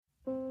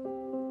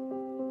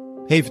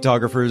Hey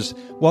photographers,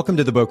 welcome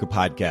to the Bokeh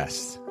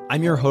Podcast.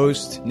 I'm your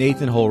host,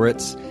 Nathan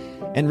Holritz,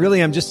 and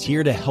really I'm just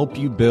here to help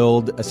you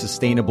build a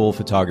sustainable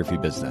photography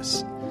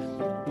business.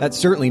 That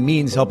certainly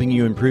means helping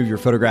you improve your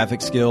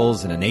photographic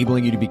skills and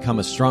enabling you to become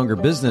a stronger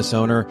business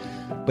owner,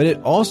 but it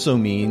also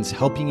means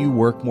helping you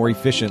work more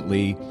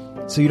efficiently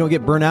so you don't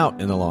get burnt out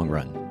in the long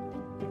run.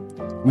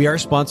 We are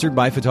sponsored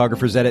by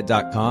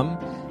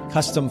photographersedit.com,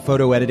 custom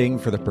photo editing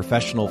for the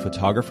professional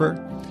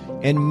photographer,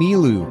 and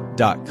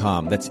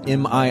Miilu.com, that's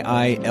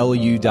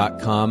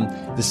Miilu.com,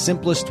 the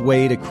simplest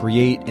way to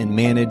create and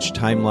manage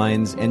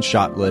timelines and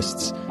shot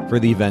lists for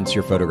the events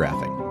you're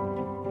photographing.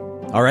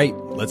 All right,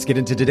 let's get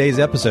into today's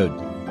episode.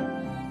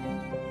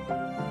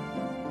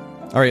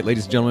 All right,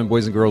 ladies and gentlemen,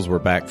 boys and girls, we're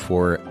back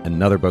for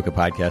another Bokeh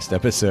Podcast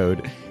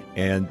episode.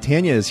 And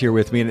Tanya is here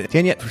with me. And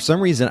Tanya, for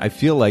some reason, I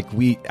feel like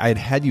I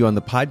had you on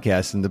the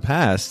podcast in the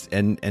past,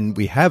 and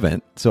we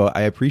haven't. So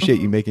I appreciate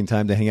you making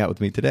time to hang out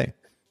with me today.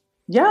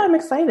 Yeah, I'm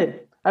excited.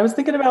 I was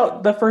thinking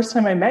about the first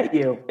time I met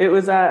you. It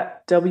was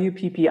at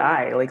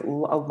WPPI, like a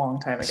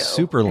long time ago.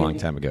 Super long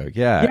time ago,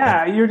 yeah.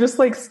 Yeah, you're just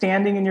like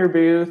standing in your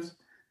booth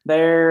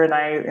there, and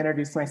I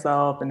introduced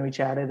myself, and we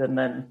chatted, and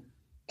then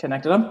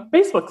connected on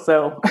Facebook.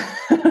 So,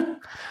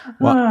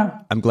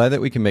 well, I'm glad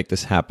that we can make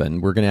this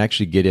happen. We're going to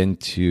actually get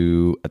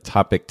into a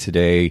topic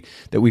today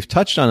that we've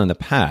touched on in the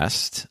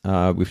past.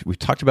 We've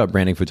talked about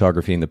branding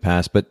photography in the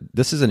past, but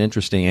this is an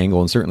interesting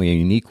angle and certainly a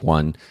unique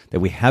one that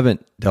we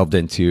haven't delved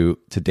into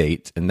to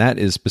date, and that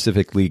is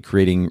specifically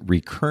creating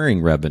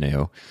recurring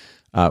revenue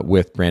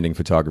with branding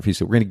photography.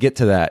 So we're going to get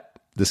to that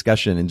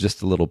discussion in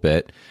just a little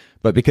bit.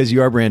 But because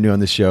you are brand new on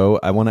the show,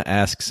 I want to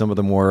ask some of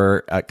the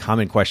more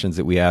common questions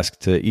that we ask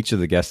to each of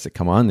the guests that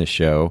come on this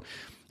show.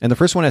 And the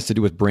first one has to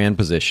do with brand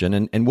position,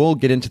 and we'll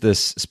get into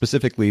this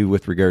specifically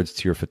with regards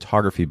to your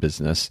photography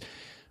business.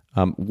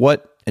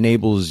 What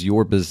enables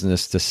your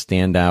business to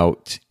stand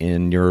out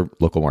in your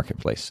local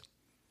marketplace?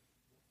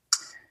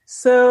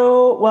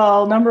 So,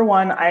 well, number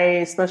one,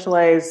 I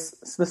specialize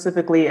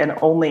specifically and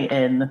only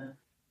in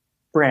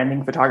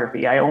branding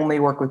photography. I only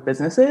work with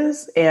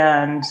businesses,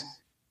 and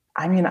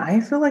I mean,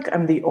 I feel like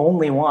I'm the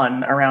only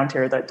one around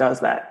here that does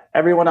that.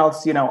 Everyone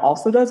else,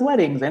 also does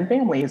weddings and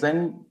families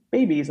and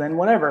babies and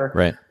whatever.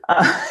 Right.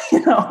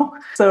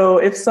 So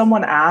if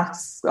someone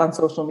asks on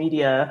social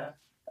media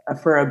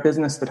for a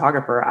business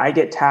photographer, I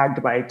get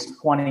tagged by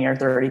 20 or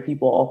 30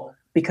 people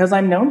because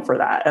I'm known for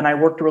that. And I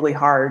worked really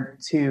hard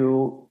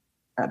to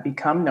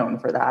become known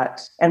for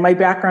that. And my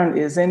background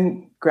is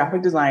in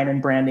graphic design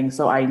and branding.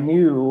 So I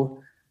knew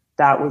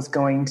that was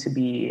going to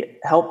be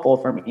helpful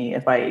for me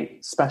if I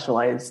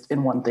specialized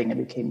in one thing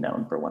and became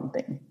known for one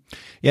thing.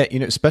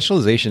 Yeah,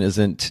 specialization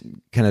isn't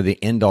kind of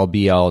the end all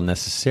be all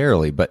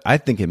necessarily, but I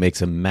think it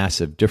makes a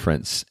massive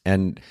difference.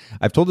 And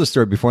I've told this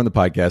story before on the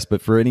podcast,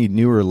 but for any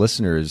newer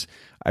listeners,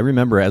 I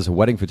remember as a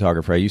wedding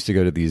photographer, I used to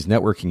go to these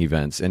networking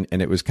events, and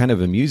it was kind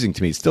of amusing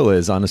to me. It still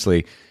is,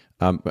 honestly.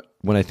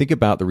 When I think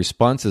about the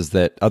responses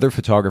that other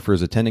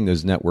photographers attending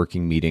those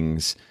networking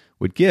meetings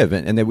would give,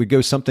 and they would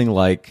go something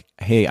like,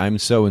 hey, I'm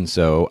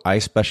so-and-so, I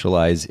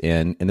specialize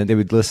in, and then they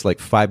would list like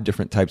 5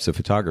 different types of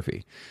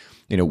photography,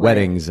 right.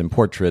 Weddings and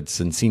portraits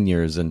and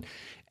seniors. And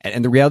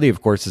the reality,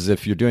 of course, is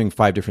if you're doing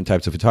 5 different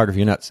types of photography,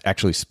 you're not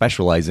actually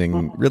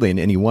specializing really in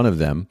any one of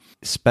them.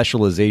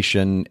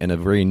 Specialization in a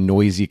very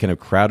noisy, kind of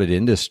crowded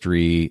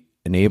industry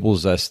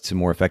enables us to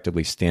more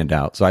effectively stand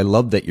out. So I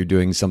love that you're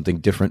doing something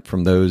different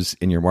from those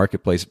in your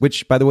marketplace,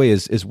 which, by the way,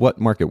 is what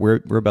market?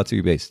 Whereabouts are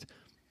you based?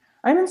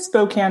 I'm in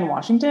Spokane,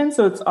 Washington,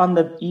 so it's on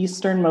the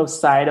easternmost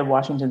side of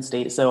Washington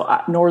State. So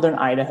northern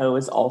Idaho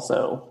is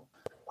also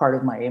part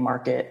of my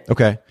market.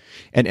 Okay.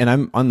 And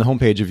I'm on the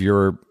homepage of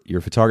your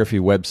photography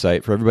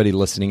website. For everybody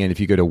listening in, if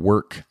you go to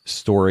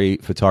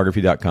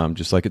workstoryphotography.com,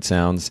 just like it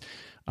sounds,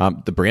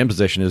 the brand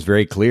position is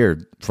very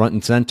clear, front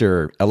and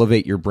center.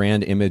 Elevate your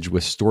brand image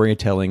with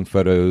storytelling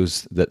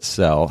photos that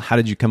sell. How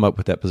did you come up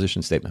with that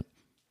position statement?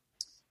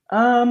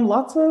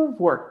 Lots of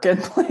work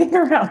and playing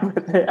around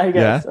with it, I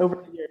guess, over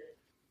the years.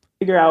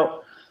 Figure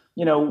out,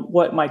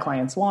 what my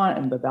clients want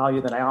and the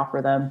value that I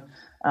offer them.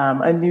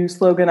 A new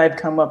slogan I've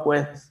come up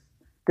with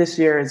this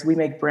year is "We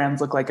make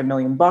brands look like $1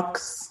 million."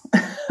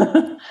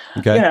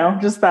 Okay.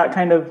 Just that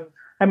kind of.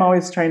 I'm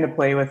always trying to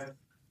play with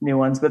new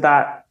ones, but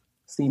that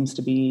seems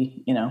to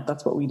be,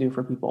 that's what we do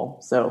for people.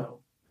 So,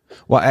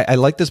 well, I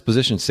like this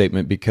position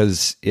statement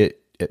because there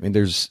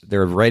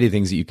are a variety of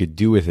things that you could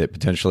do with it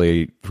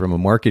potentially from a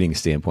marketing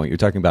standpoint. You're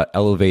talking about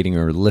elevating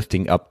or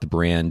lifting up the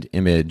brand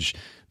image.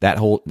 That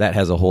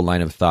has a whole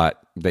line of thought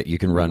that you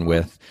can run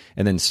with.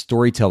 And then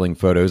storytelling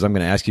photos. I'm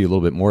going to ask you a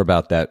little bit more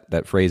about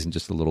that phrase in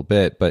just a little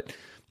bit, but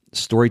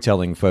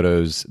storytelling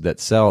photos that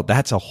sell,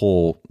 that's a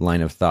whole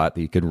line of thought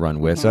that you could run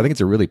with. So I think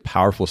it's a really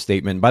powerful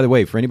statement. By the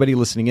way, for anybody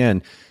listening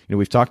in,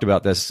 we've talked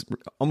about this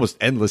almost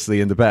endlessly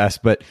in the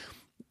past, but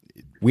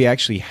we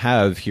actually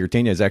have here,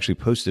 Tanya has actually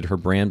posted her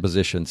brand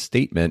position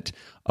statement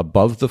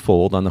above the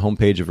fold on the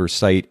homepage of her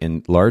site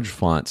in large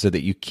font so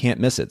that you can't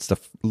miss it.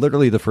 It's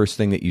literally the first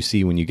thing that you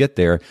see when you get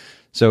there.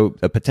 So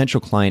a potential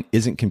client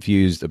isn't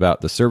confused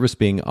about the service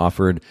being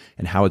offered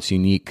and how it's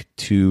unique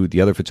to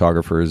the other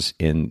photographers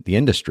in the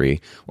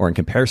industry, or in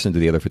comparison to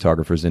the other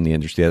photographers in the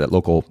industry, that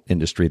local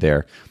industry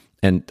there.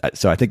 And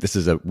so I think this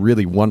is a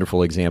really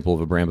wonderful example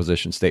of a brand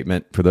position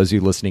statement. For those of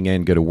you listening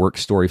in, go to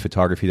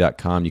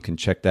workstoryphotography.com. You can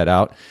check that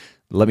out.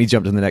 Let me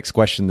jump to the next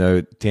question,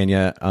 though,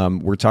 Tanya.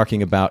 We're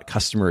talking about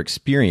customer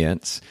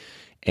experience.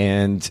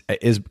 And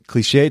as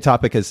cliche a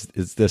topic as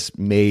this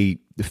may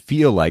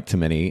feel like to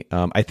many,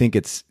 I think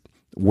it's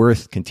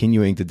worth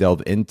continuing to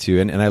delve into.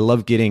 And I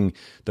love getting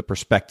the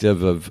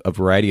perspective of a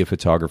variety of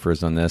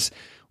photographers on this.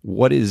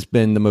 What has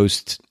been the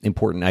most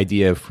important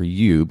idea for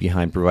you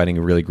behind providing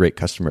a really great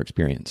customer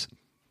experience?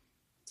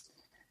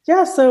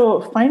 Yeah,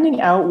 so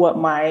finding out what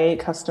my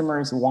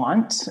customers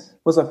want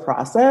was a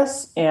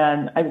process.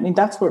 And I mean,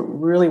 that's what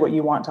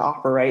you want to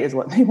offer, right? Is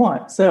what they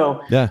want.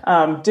 So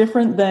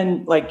different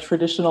than like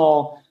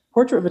traditional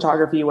portrait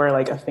photography where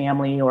like a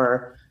family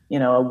or,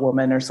 a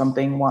woman or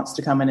something wants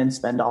to come in and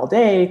spend all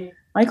day.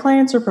 My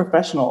clients are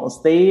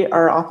professionals. They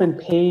are often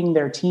paying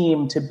their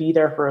team to be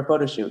there for a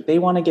photo shoot. They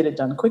want to get it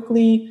done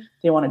quickly.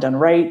 They want it done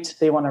right.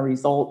 They want a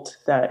result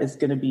that is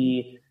going to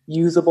be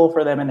usable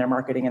for them in their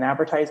marketing and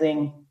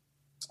advertising.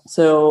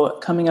 So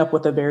coming up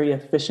with a very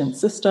efficient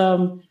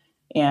system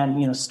and,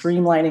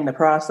 streamlining the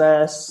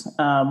process,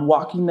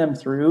 walking them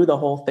through the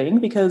whole thing,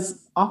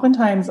 because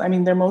oftentimes, I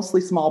mean, they're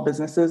mostly small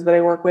businesses that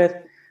I work with.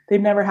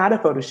 They've never had a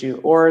photo shoot,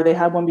 or they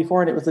had one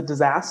before and it was a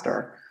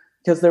disaster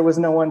because there was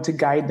no one to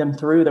guide them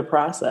through the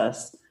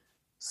process.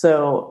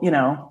 So,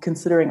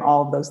 considering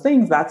all of those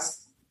things,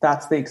 that's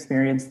the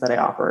experience that I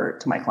offer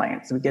to my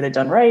clients. We get it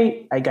done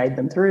right. I guide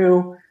them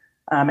through.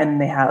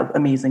 And they have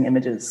amazing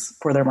images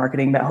for their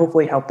marketing that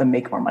hopefully help them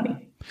make more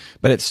money.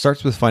 But it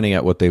starts with finding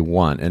out what they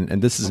want.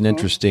 And this is an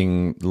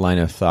interesting line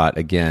of thought.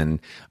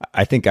 Again,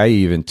 I think I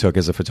even took,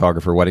 as a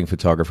photographer, wedding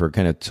photographer,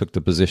 kind of took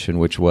the position,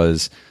 which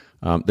was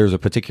there's a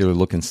particular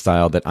look and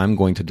style that I'm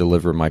going to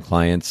deliver my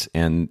clients.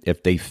 And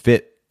if they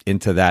fit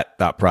into that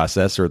thought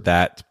process or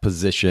that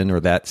position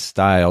or that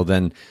style,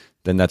 then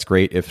that's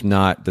great. If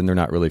not, then they're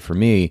not really for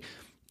me.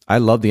 I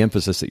love the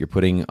emphasis that you're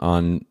putting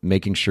on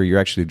making sure you're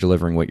actually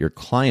delivering what your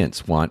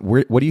clients want.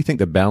 What do you think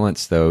the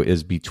balance, though,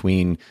 is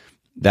between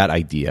that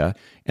idea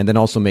and then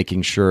also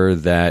making sure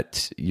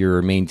that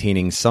you're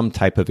maintaining some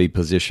type of a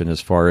position as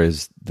far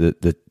as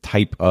the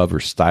type of or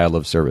style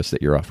of service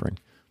that you're offering?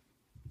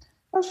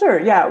 Oh, sure.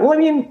 Yeah. Well, I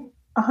mean,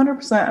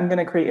 100% I'm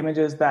going to create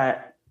images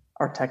that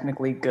are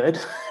technically good,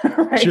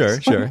 right?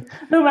 Sure.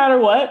 No matter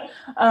what.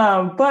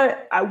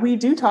 But we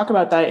do talk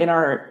about that in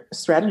our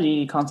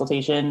strategy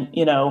consultation.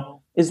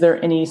 Is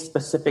there any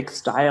specific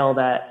style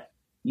that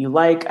you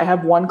like? I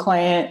have one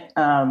client,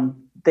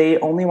 they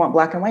only want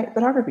black and white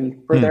photography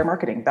for their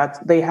marketing.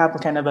 They have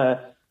kind of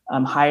a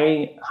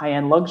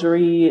high-end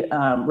luxury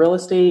real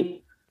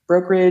estate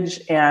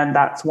brokerage, and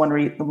that's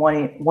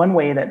one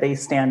way that they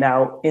stand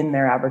out in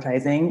their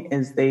advertising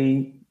is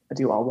they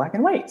do all black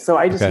and white. So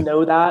I just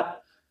know that,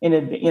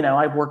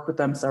 I've worked with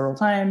them several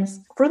times.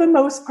 For the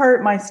most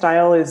part, my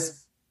style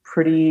is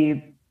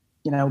pretty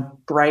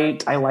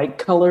bright. I like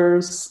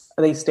colors.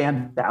 They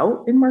stand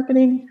out in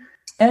marketing.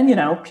 And,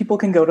 people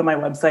can go to my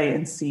website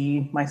and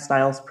see my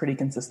style's pretty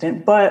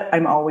consistent, but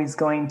I'm always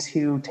going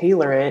to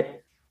tailor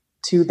it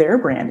to their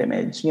brand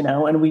image,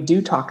 and we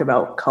do talk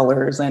about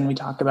colors and we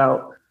talk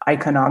about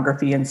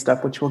iconography and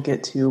stuff, which we'll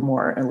get to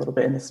more a little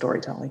bit in the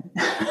storytelling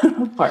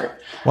part.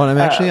 Well, I'm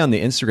actually on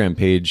the Instagram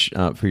page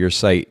for your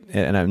site,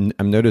 and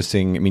I'm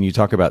noticing, I mean, you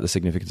talk about the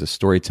significance of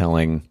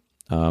storytelling,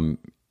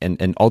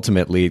 and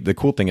ultimately, the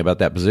cool thing about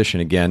that position,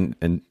 again,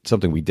 and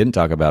something we didn't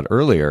talk about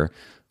earlier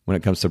when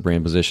it comes to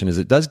brand position, is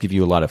it does give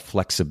you a lot of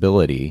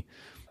flexibility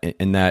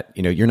in that,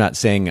 you're not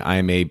saying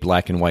I'm a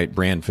black and white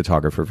brand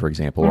photographer, for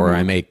example, or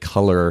I'm a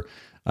color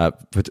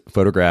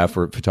photograph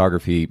or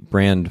photography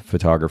brand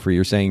photographer.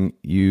 You're saying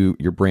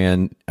your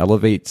brand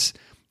elevates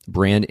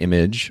brand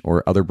image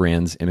or other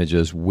brands'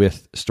 images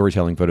with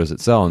storytelling photos that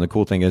sell. And the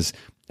cool thing is,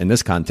 in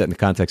the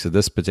context of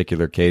this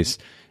particular case,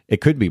 it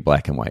could be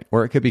black and white,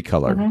 or it could be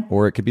color,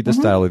 or it could be this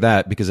style or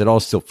that, because it all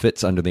still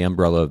fits under the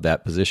umbrella of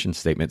that position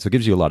statement. So it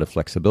gives you a lot of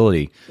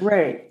flexibility.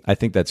 Right. I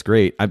think that's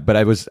great. But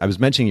I was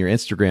mentioning your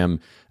Instagram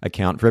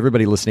account. For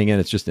everybody listening in,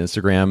 it's just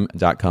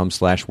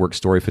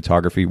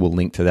Instagram.com/workstoryphotography. We'll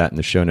link to that in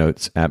the show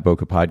notes at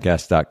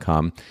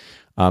bokehpodcast.com.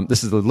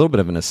 This is a little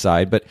bit of an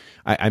aside, but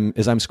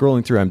as I'm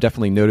scrolling through, I'm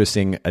definitely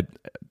noticing a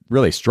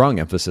really strong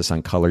emphasis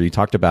on color. You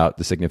talked about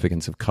the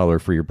significance of color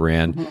for your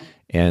brand,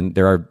 and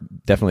there are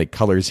definitely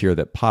colors here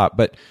that pop.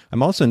 But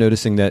I'm also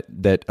noticing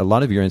that a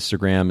lot of your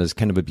Instagram is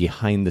kind of a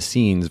behind the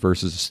scenes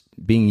versus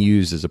being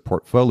used as a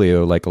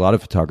portfolio like a lot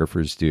of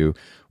photographers do.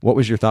 What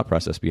was your thought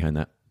process behind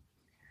that?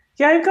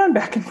 Yeah, I've gone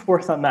back and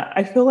forth on that.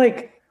 I feel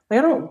like I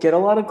don't get a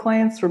lot of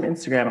clients from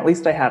Instagram. At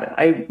least I haven't.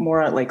 I'm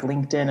more at like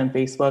LinkedIn and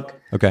Facebook.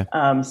 Okay.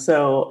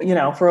 So,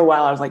 for a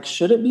while I was like,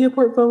 should it be a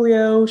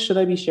portfolio? Should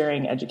I be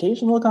sharing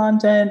educational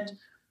content?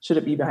 Should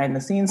it be behind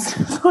the scenes?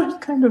 So I've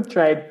kind of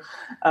tried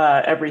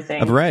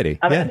everything. A variety.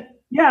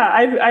 Yeah,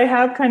 I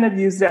have kind of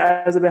used it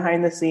as a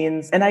behind the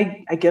scenes, and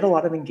I get a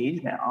lot of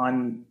engagement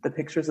on the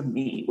pictures of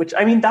me, which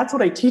I mean, that's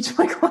what I teach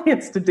my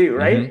clients to do,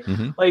 right? Mm-hmm,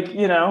 mm-hmm. Like,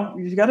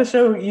 you got to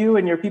show you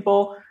and your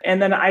people.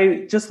 And then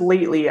I just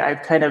lately,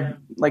 I've kind of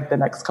like the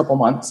next couple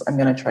months, I'm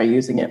going to try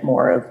using it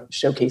more of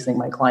showcasing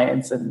my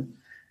clients and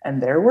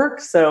their work.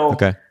 So,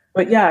 Okay.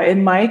 but yeah,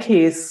 in my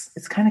case,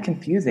 it's kind of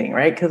confusing,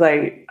 right? Because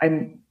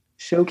I'm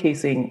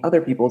showcasing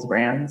other people's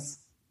brands,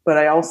 but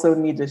I also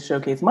need to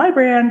showcase my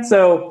brand.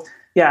 So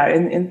yeah,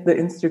 in the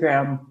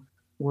Instagram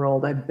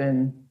world, I've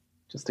been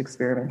just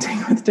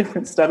experimenting with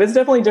different stuff. It's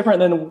definitely different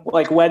than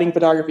like wedding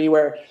photography,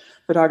 where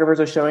photographers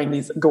are showing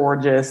these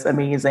gorgeous,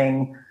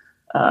 amazing,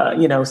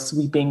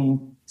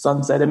 sweeping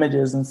sunset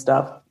images and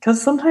stuff.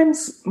 Because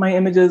sometimes my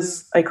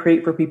images I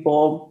create for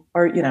people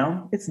are,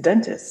 it's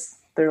dentists.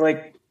 They're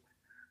like,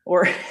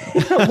 or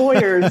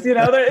lawyers,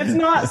 it's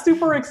not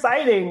super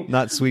exciting.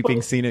 Not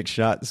sweeping scenic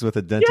shots with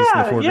a dentist in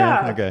the foreground.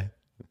 Yeah. Okay.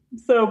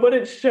 So, but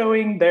it's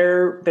showing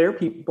their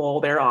people,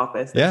 their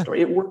office, their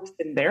story. It works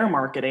in their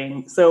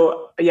marketing.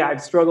 So yeah,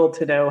 I've struggled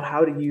to know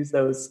how to use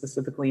those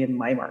specifically in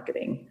my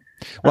marketing.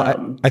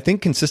 Well, I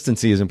think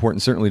consistency is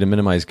important, certainly to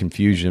minimize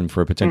confusion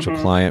for a potential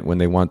client when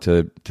they want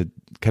to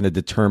kind of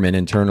determine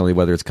internally,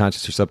 whether it's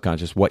conscious or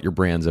subconscious, what your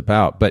brand's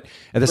about. But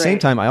at the same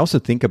time, I also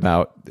think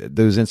about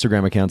those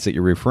Instagram accounts that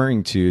you're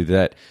referring to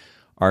that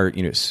are,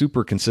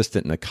 super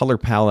consistent in the color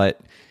palette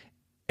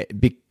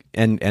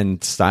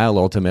and style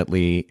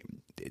ultimately.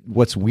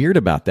 What's weird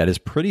about that, as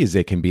pretty as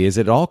it can be, is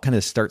it all kind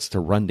of starts to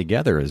run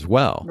together as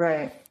well.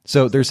 Right.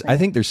 So I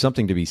think there's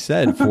something to be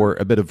said for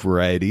a bit of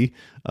variety,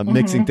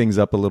 mixing things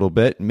up a little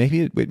bit.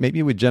 Maybe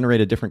it would generate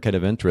a different kind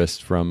of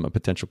interest from a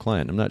potential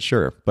client. I'm not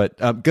sure, but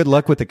good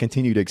luck with the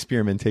continued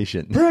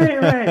experimentation.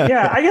 Right.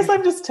 Yeah. I guess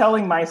I'm just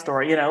telling my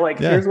story,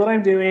 here's what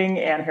I'm doing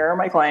and here are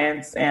my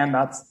clients, and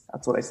that's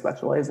what I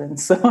specialize in.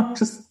 So I'm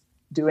just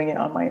doing it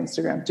on my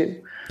Instagram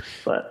too.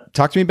 But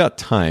talk to me about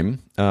time.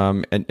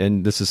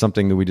 And this is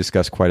something that we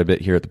discuss quite a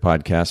bit here at the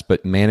podcast,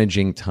 but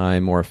managing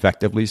time more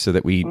effectively so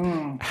that we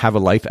have a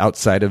life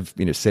outside of,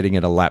 sitting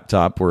at a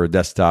laptop or a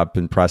desktop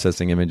and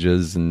processing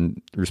images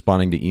and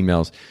responding to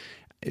emails.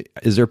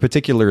 Is there a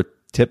particular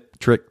tip,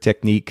 trick,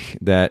 technique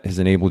that has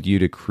enabled you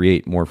to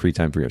create more free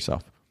time for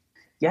yourself?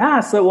 Yeah.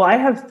 So, I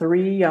have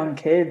 3 young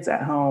kids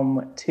at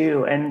home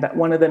too. And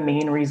one of the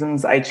main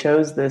reasons I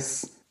chose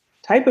this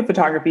type of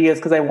photography is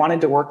because I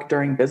wanted to work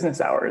during business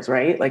hours,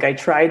 right? Like I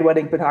tried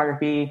wedding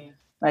photography.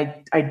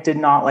 I did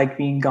not like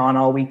being gone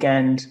all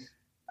weekend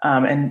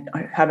and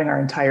having our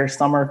entire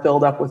summer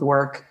filled up with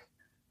work.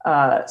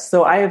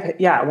 So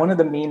one of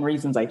the main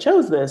reasons I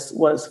chose this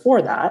was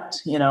for that.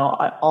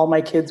 All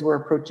my kids were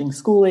approaching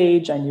school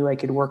age. I knew I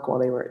could work while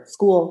they were at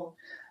school.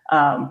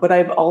 But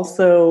I've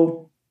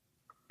also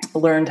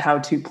learned how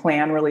to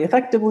plan really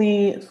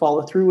effectively,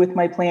 follow through with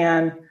my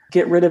plan,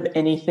 get rid of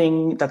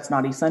anything that's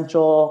not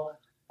essential,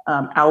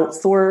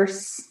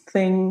 outsource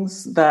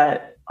things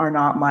that are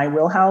not my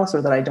wheelhouse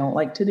or that I don't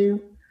like to do.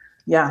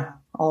 Yeah,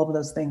 all of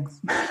those things.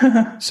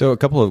 So a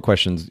couple of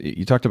questions.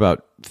 You talked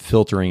about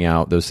filtering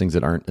out those things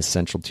that aren't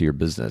essential to your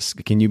business.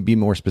 Can you be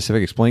more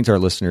specific? Explain to our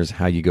listeners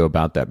how you go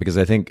about that, because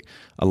I think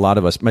a lot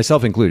of us,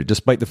 myself included,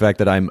 despite the fact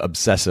that I'm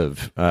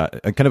obsessive,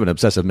 kind of an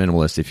obsessive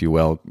minimalist, if you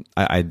will,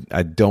 I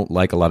don't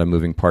like a lot of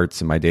moving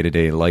parts in my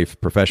day-to-day life,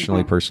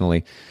 professionally,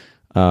 personally.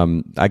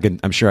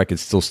 I'm sure I could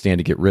still stand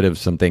to get rid of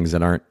some things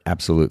that aren't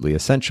absolutely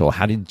essential.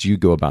 How did you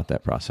go about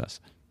that process?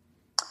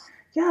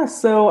 Yeah,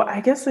 so I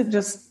guess it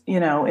just,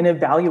 in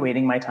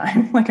evaluating my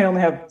time, like I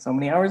only have so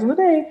many hours in the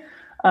day,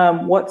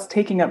 what's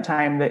taking up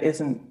time that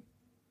isn't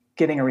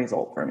getting a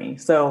result for me.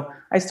 So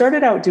I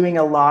started out doing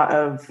a lot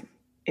of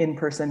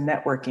in-person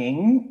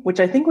networking,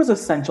 which I think was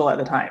essential at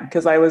the time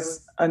because I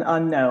was an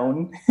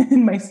unknown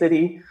in my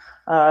city.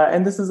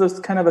 And this is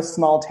kind of a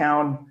small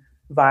town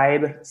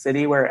vibe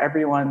city where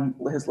everyone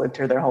has lived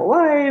here their whole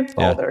life.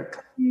 All their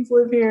cousins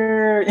live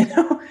here,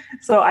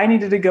 So I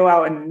needed to go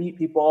out and meet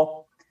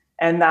people.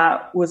 And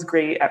that was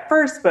great at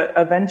first, but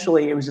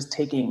eventually it was just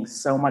taking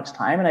so much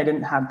time and I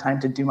didn't have time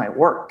to do my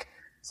work.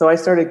 So I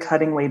started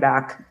cutting way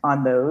back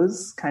on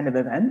those kind of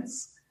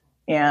events.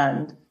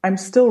 And I'm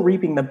still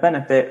reaping the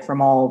benefit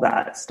from all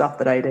that stuff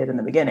that I did in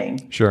the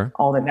beginning. Sure.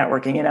 All the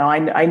networking,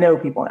 I know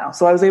people now.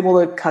 So I was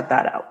able to cut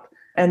that out.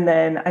 And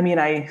then,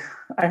 I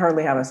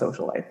hardly have a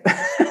social life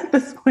at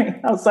this point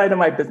outside of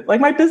my business.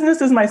 Like my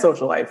business is my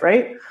social life,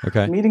 right?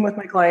 Okay. Meeting with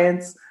my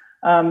clients,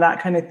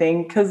 that kind of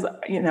thing. Because,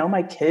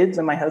 my kids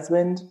and my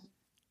husband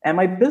and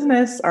my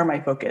business are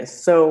my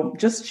focus. So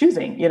just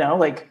choosing,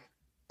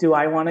 do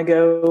I want to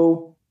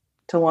go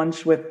to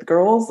lunch with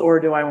girls or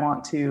do I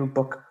want to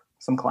book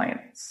some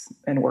clients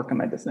and work on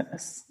my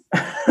business?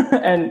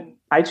 And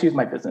I choose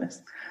my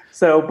business.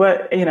 So,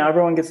 but,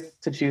 everyone gets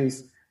to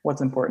choose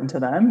what's important to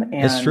them.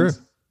 And it's true.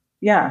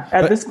 Yeah.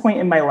 At this point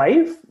in my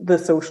life, the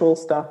social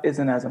stuff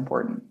isn't as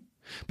important.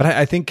 But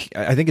I think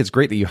it's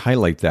great that you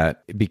highlight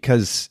that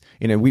because,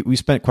 we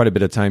spent quite a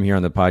bit of time here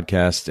on the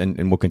podcast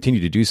and we'll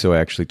continue to do so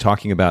actually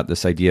talking about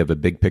this idea of a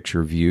big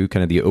picture view,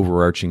 kind of the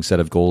overarching set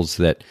of goals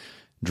that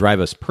drive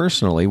us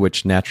personally,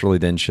 which naturally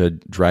then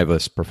should drive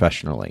us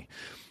professionally.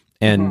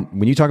 And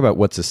when you talk about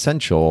what's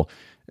essential,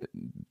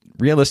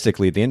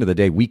 realistically, at the end of the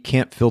day, we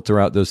can't filter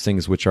out those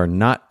things which are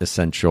not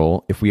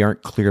essential if we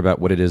aren't clear about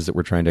what it is that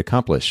we're trying to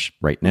accomplish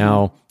right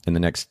now, in the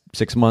next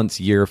 6 months,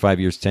 year, 5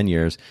 years, 10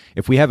 years.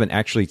 If we haven't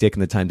actually taken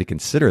the time to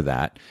consider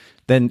that,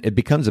 then it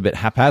becomes a bit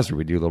haphazard.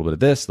 We do a little bit of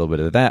this, a little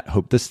bit of that,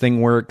 hope this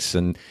thing works.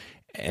 And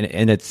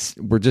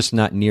we're just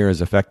not near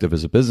as effective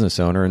as a business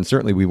owner. And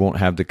certainly we won't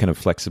have the kind of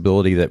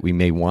flexibility that we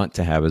may want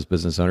to have as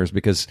business owners,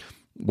 because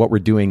what we're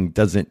doing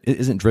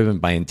isn't driven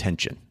by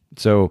intention.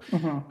 So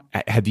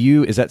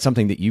is that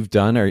something that you've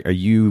done?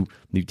 You've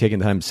taken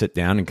the time to sit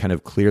down and kind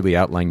of clearly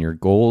outline your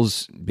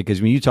goals?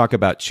 Because when you talk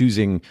about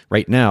choosing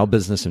right now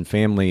business and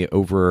family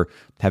over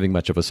having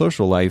much of a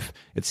social life,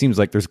 it seems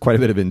like there's quite a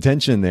bit of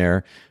intention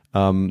there.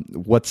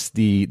 What's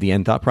the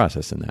end thought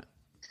process in that?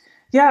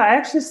 Yeah, I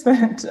actually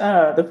spent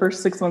the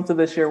first 6 months of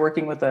this year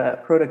working with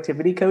a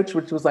productivity coach,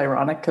 which was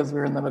ironic because we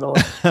were in the middle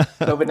of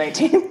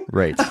COVID-19.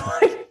 Right.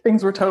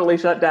 Things were totally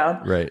shut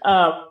down. Right.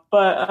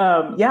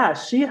 Yeah,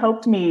 she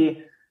helped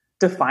me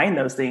define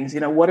those things.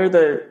 What are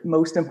the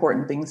most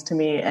important things to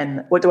me,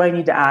 and what do I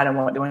need to add, and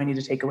what do I need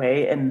to take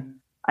away? And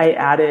I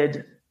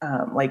added,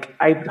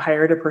 I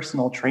hired a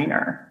personal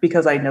trainer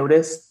because I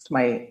noticed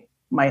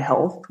my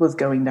health was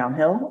going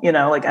downhill, and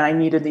I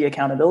needed the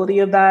accountability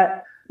of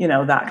that,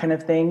 that kind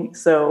of thing.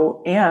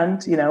 So,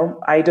 and,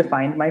 I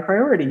defined my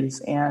priorities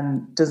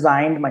and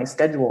designed my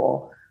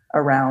schedule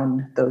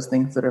around those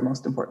things that are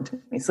most important to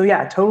me. So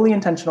yeah, totally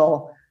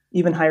intentional.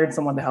 Even hired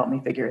someone to help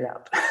me figure it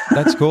out.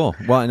 That's cool.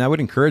 Well, and I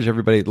would encourage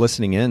everybody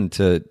listening in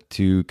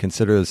to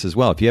consider this as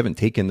well. If you haven't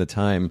taken the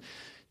time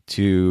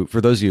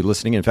for those of you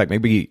listening, in fact,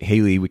 maybe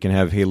we can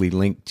have Haley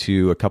link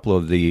to a couple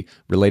of the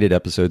related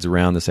episodes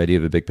around this idea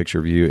of a big picture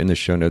view in the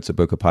show notes at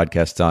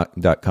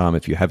bokehpodcast.com.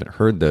 If you haven't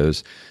heard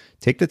those,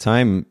 take the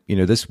time,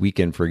 this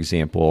weekend, for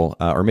example,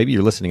 or maybe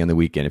you're listening on the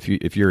weekend.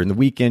 If you're in the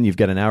weekend, you've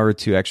got an hour or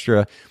two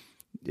extra,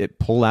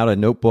 pull out a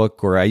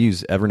notebook, or I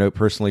use Evernote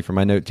personally for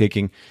my note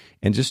taking,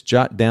 and just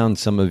jot down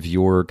some of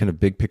your kind of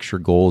big picture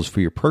goals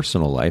for your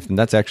personal life. And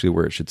that's actually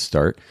where it should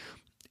start.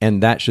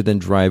 And that should then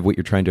drive what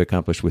you're trying to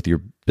accomplish with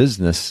your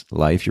business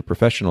life, your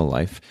professional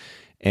life,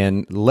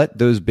 and let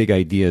those big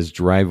ideas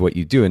drive what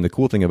you do. And the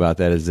cool thing about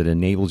that is it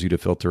enables you to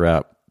filter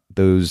out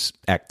those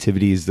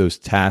activities, those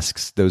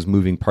tasks, those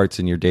moving parts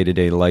in your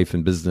day-to-day life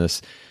and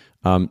business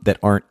that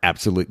aren't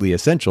absolutely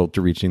essential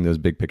to reaching those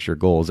big picture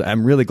goals.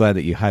 I'm really glad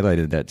that you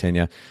highlighted that,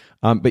 Tanya.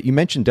 But you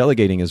mentioned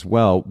delegating as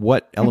well.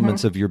 What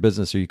elements of your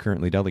business are you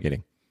currently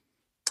delegating?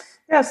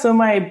 Yeah, so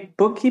my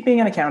bookkeeping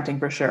and accounting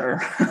for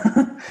sure.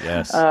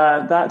 Yes.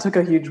 That took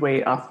a huge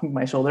weight off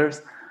my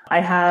shoulders. I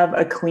have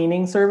a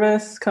cleaning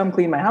service come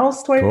clean my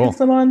house twice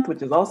a month,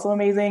 which is also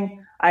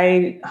amazing.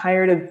 I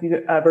hired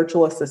a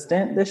virtual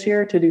assistant this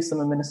year to do some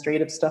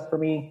administrative stuff for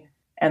me.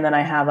 And then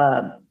I have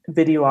a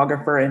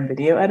videographer and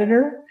video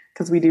editor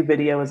because we do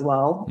video as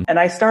well. And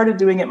I started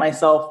doing it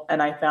myself,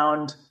 and I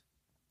found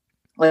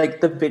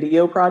the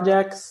video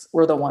projects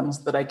were the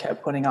ones that I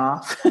kept putting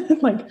off,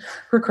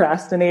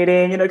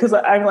 procrastinating, because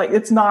I'm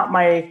it's not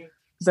my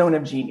zone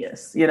of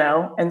genius,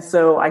 And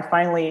so I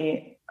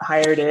finally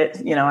hired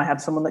it. I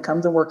have someone that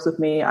comes and works with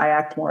me. I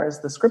act more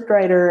as the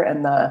scriptwriter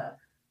and the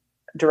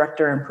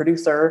director and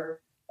producer,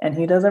 and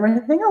he does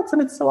everything else,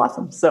 and it's so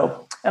awesome.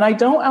 So, and I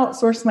don't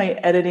outsource my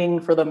editing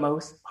for the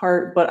most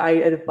part, but I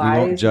advise.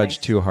 We won't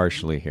judge too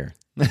harshly here.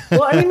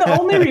 Well, I mean, the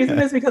only reason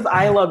is because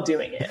I love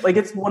doing it.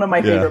 It's one of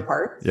my favorite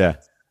parts. Yeah.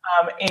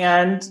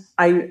 And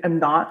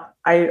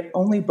I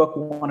only book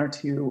 1 or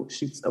 2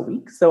 shoots a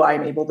week. So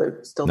I'm able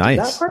to still do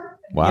that part.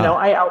 Wow.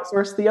 I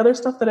outsource the other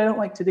stuff that I don't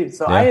like to do.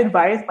 So I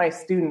advise my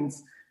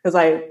students, because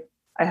I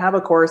have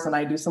a course and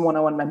I do some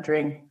one-on-one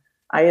mentoring.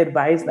 I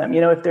advise them,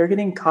 if they're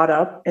getting caught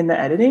up in the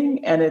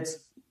editing and it's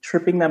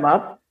tripping them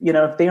up,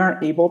 if they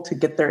aren't able to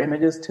get their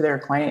images to their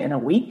client in a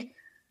week,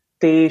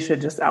 they should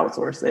just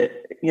outsource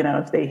it,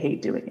 if they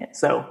hate doing it.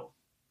 So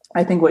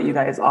I think what you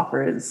guys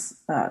offer is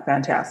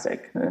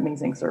fantastic, an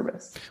amazing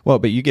service. Well,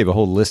 but you gave a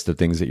whole list of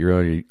things that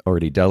you're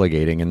already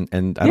delegating,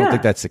 and I don't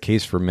think that's the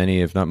case for many,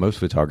 if not most,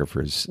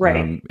 photographers.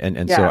 Right.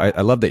 So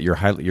I love that you're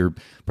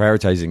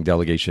prioritizing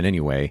delegation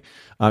anyway.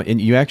 And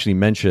you actually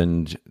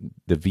mentioned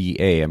the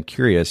VA. I'm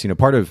curious,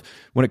 part of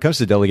when it comes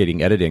to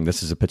delegating editing,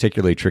 this is a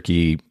particularly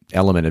tricky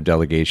element of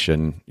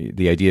delegation.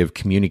 The idea of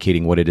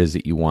communicating what it is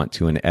that you want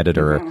to an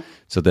editor,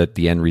 so that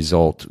the end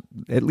result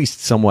at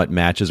least somewhat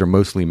matches or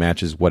mostly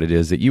matches what it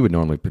is that you would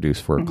normally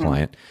produce for a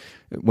client.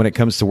 When it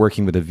comes to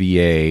working with a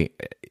VA,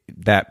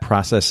 that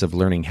process of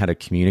learning how to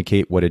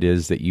communicate what it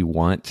is that you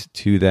want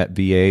to that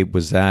VA,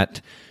 was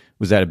that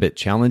a bit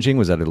challenging?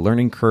 Was that a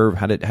learning curve?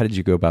 How did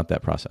you go about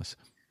that process?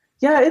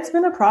 Yeah, it's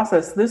been a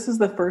process. This is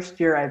the first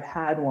year I've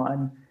had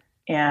one.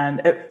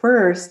 And at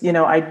first,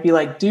 I'd be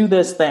like, do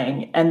this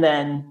thing. And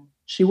then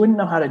she wouldn't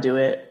know how to do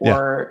it,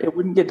 or it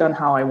wouldn't get done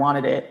how I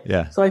wanted it.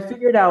 Yeah. So I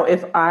figured out,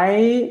 if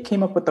I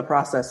came up with the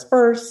process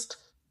first,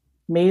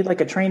 made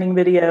a training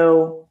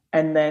video,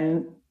 and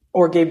then,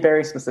 or gave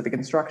very specific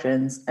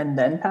instructions and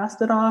then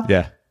passed it off,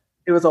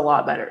 It was a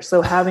lot better.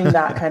 So having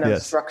that kind of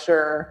Yes.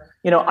 structure,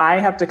 I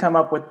have to come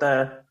up with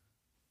the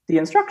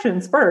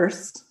instructions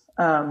first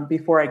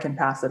before I can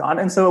pass it on.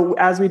 And so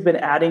as we've been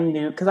adding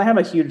because I have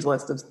a huge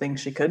list of things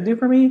she could do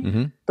for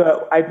me,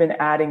 but I've been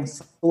adding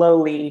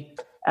slowly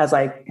as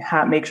I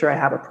make sure I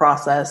have a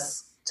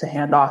process to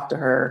hand off to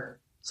her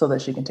so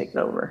that she can take it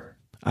over.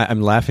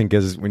 I'm laughing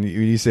because when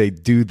you say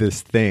do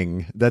this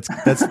thing, that's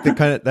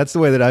the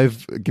way that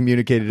I've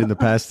communicated in the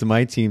past to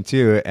my team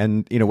too.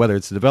 And whether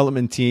it's a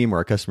development team or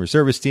a customer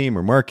service team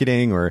or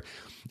marketing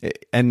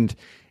and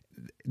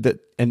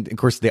of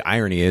course the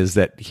irony is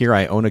that here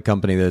I own a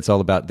company that's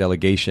all about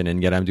delegation,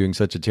 and yet I'm doing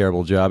such a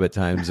terrible job at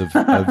times of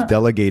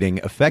delegating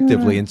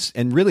effectively.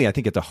 And really, I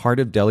think at the heart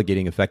of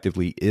delegating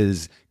effectively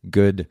is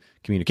good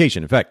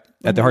communication. In fact,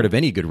 at the heart of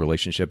any good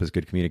relationship is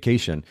good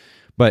communication.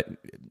 But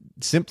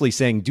simply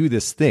saying, do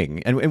this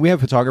thing. And we have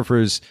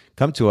photographers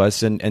come to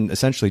us and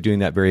essentially doing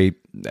that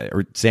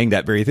saying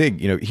that very thing,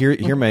 here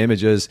are my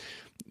images,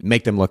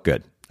 make them look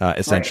good,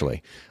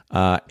 essentially.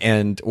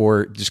 Right.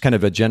 Or just kind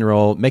of a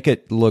general, make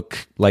it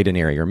look light and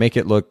airy or make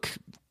it look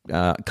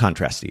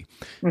contrasty.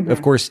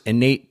 Of course,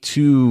 innate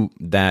to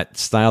that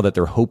style that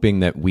they're hoping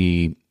that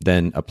we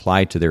then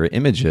apply to their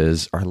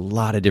images are a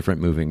lot of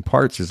different moving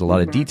parts. There's a lot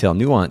of detail,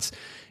 nuance.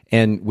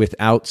 And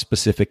without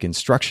specific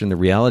instruction, the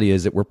reality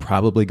is that we're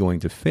probably going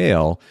to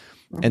fail.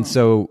 And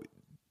so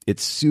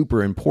it's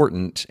super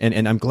important.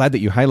 And I'm glad that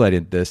you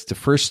highlighted this to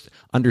first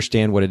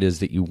understand what it is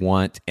that you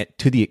want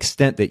to the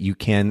extent that you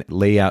can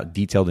lay out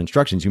detailed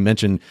instructions. You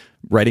mentioned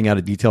writing out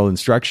a detailed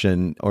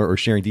instruction or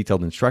sharing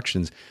detailed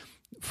instructions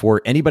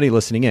for anybody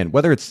listening in,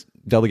 whether it's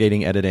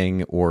delegating,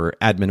 editing, or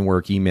admin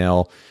work,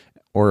 email,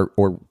 or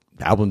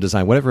album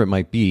design, whatever it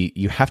might be.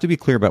 You have to be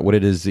clear about what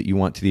it is that you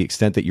want to the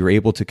extent that you're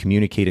able to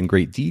communicate in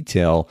great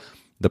detail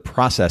the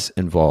process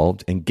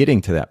involved in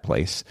getting to that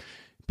place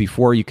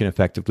before you can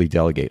effectively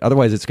delegate.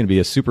 Otherwise, it's going to be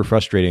a super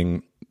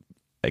frustrating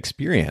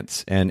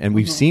experience. And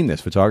we've seen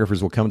this.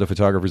 Photographers will come to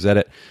Photographers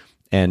Edit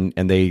and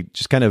they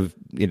just kind of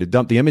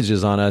dump the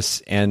images on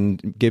us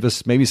and give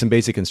us maybe some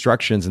basic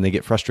instructions, and they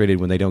get frustrated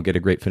when they don't get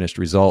a great finished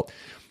result.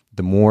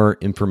 The more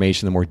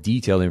information, the more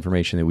detailed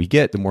information that we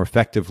get, the more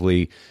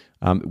effectively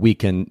we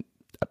can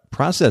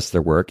process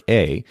their work,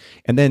 and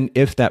then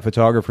if that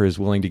photographer is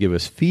willing to give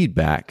us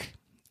feedback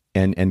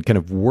and kind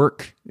of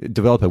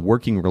develop a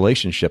working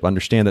relationship,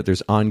 understand that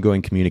there's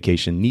ongoing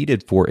communication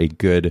needed for a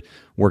good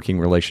working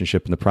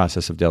relationship in the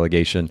process of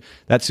delegation.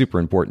 That's super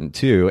important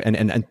too.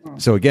 And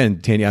so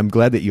again, Tanya, I'm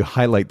glad that you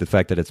highlight the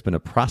fact that it's been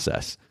a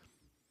process.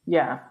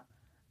 Yeah.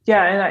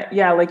 Yeah.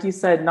 And like you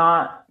said,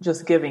 not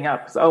just giving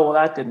up.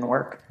 That didn't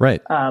work.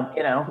 Right.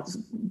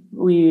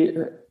 We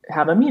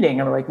have a meeting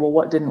and we're like, well,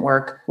 what didn't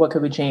work? What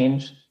could we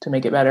change to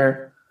make it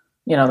better?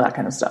 That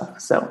kind of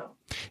stuff. So.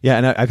 Yeah.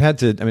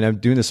 And I'm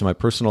doing this in my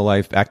personal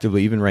life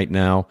actively, even right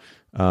now.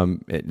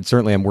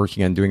 Certainly I'm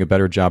working on doing a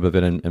better job of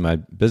it in my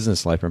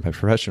business life or my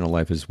professional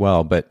life as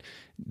well. But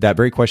that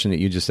very question that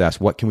you just asked,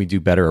 what can we do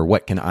better or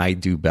what can I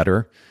do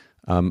better?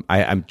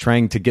 I'm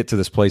trying to get to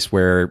this place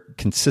where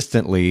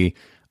consistently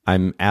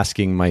I'm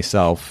asking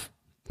myself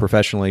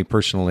professionally,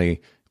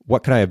 personally,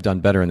 what could I have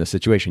done better in this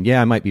situation?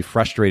 Yeah, I might be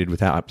frustrated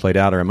with how it played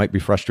out, or I might be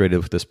frustrated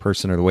with this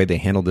person or the way they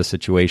handled this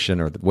situation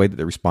or the way that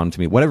they responded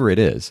to me, whatever it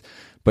is.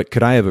 But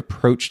could I have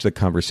approached the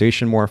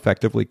conversation more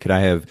effectively? Could I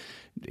have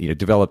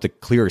developed a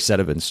clearer set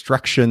of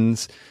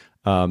instructions?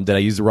 Did I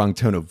use the wrong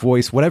tone of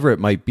voice? Whatever it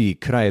might be,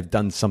 could I have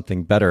done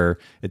something better?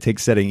 It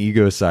takes setting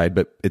ego aside,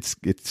 but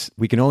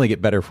we can only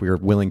get better if we are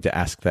willing to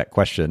ask that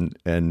question.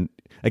 And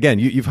again,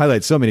 you've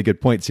highlighted so many good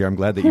points here. I'm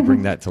glad that you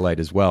bring that to light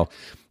as well.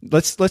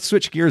 Let's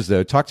switch gears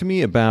though. Talk to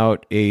me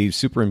about a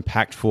super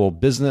impactful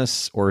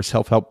business or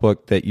self-help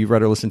book that you've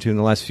read or listened to in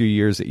the last few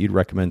years that you'd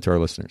recommend to our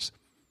listeners.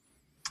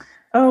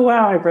 Oh,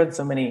 wow. I've read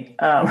so many.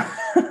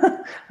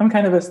 I'm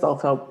kind of a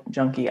self-help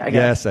junkie, I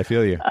guess. Yes, I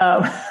feel you.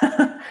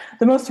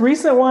 The most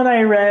recent one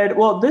I read,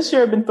 this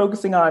year I've been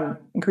focusing on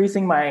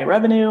increasing my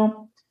revenue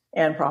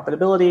and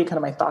profitability, kind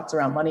of my thoughts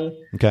around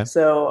money. Okay.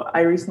 So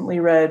I recently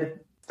read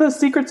The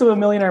Secrets of a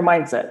Millionaire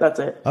Mindset. That's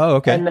it. Oh,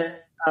 okay. And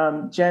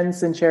then Jen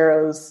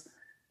Sincero's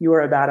You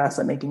Are a Badass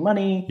at Making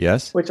Money.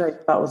 Yes. Which I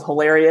thought was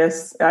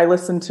hilarious. I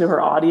listened to her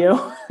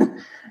audio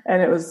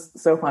and it was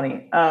so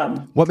funny.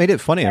 What made it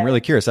funny? I'm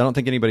really curious. I don't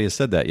think anybody has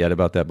said that yet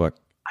about that book.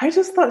 I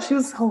just thought she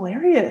was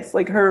hilarious.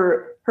 Like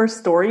her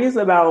stories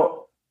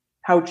about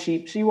how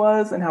cheap she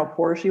was and how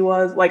poor she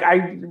was. Like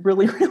I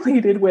really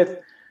related with,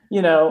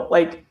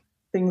 like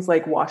things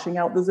like washing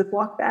out the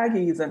Ziploc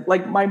baggies. And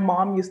like my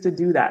mom used to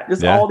do that,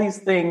 just all these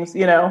things,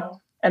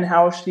 and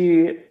how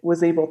she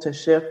was able to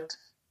shift.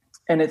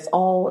 And it's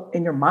all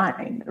in your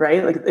mind,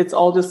 right? Like it's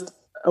all just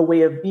a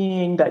way of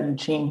being that you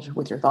change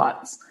with your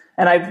thoughts.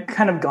 And I've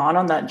kind of gone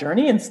on that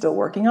journey and still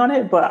working on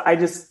it. But I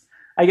guess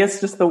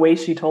just the way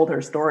she told her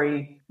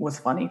story was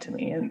funny to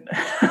me. And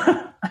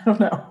I don't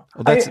know.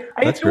 Well,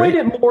 I enjoyed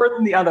it more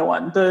than the other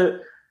one.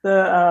 The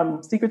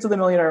Secrets of the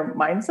Millionaire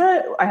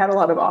Mindset, I had a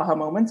lot of aha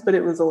moments, but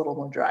it was a little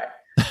more dry.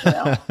 You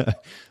know?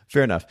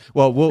 Fair enough.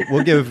 Well,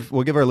 we'll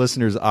give our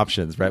listeners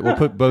options, right? We'll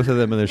put both of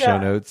them in the show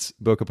notes,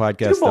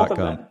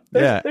 bokehpodcast.com.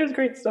 There's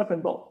great stuff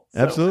in both. So.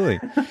 Absolutely.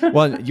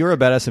 Well, You're a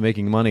Badass at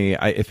Making Money.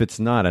 If it's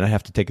not, and I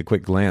have to take a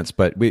quick glance,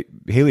 but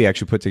Haley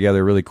actually put together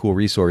a really cool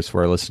resource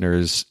for our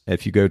listeners.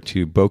 If you go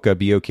to Bokeh,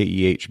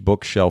 BOKEH,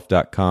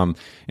 bookshelf.com,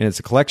 and it's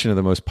a collection of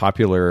the most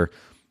popular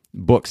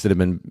books that have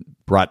been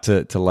brought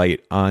to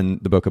light on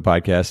the Bokeh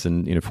podcast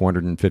and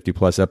 450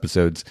 plus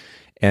episodes.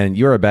 And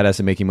You're a Badass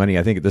at Making Money,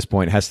 I think at this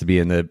point has to be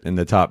in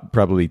the top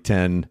probably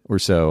 10 or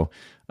so.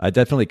 It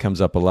definitely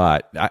comes up a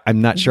lot.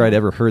 I'm not sure I'd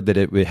ever heard that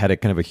it had a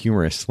kind of a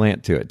humorous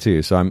slant to it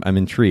too. So I'm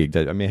intrigued.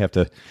 I may have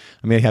to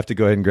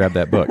go ahead and grab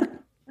that book.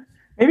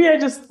 Maybe I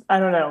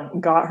don't know,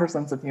 got her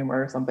sense of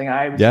humor or something.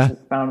 I just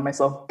found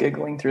myself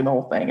giggling through the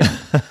whole thing.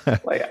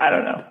 And, I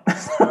don't know.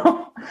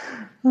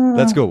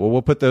 That's cool. Well,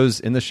 we'll put those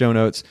in the show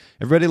notes.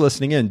 Everybody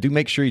listening in, do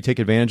make sure you take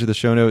advantage of the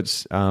show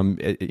notes.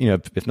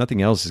 If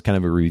nothing else, is kind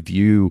of a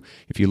review.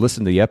 If you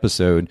listen to the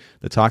episode,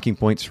 the talking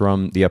points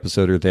from the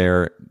episode are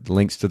there. The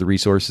links to the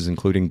resources,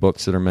 including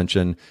books that are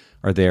mentioned,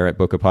 are there at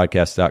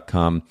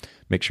bokehpodcast.com.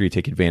 Make sure you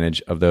take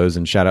advantage of those.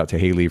 And shout out to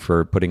Haley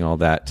for putting all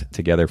that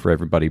together for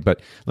everybody.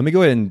 But let me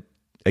go ahead and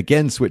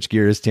again switch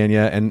gears,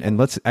 Tanya, and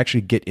let's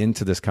actually get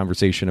into this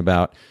conversation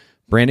about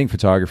branding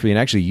photography and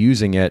actually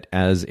using it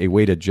as a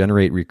way to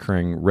generate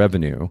recurring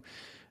revenue.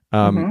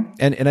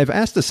 And I've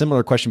asked a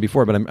similar question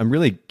before, but I'm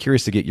really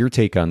curious to get your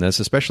take on this,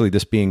 especially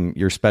this being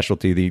your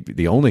specialty,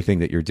 the only thing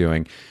that you're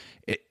doing.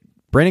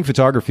 Branding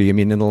photography, I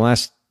mean, in the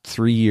last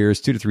 2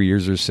 to 3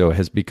 years or so,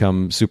 has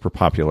become super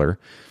popular.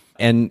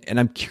 And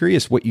I'm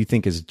curious what you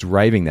think is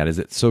driving that. Is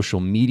it social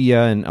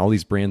media and all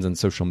these brands on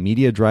social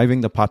media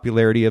driving the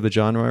popularity of the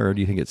genre, or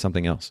do you think it's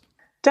something else?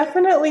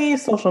 Definitely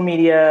social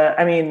media.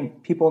 I mean,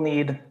 people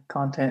need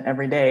content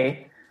every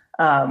day.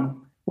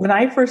 When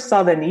I first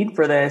saw the need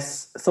for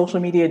this, social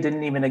media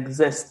didn't even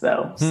exist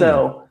though.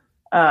 So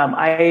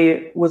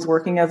I was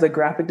working as a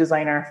graphic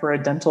designer for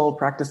a dental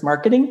practice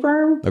marketing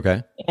firm.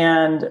 Okay.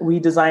 And we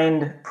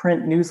designed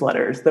print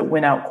newsletters that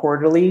went out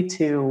quarterly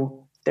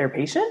to their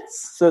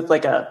patients. So it's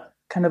like a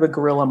kind of a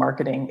guerrilla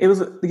marketing. It was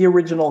the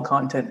original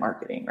content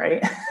marketing,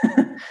 right?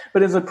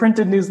 But it's a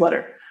printed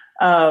newsletter.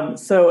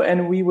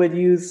 And we would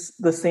use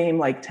the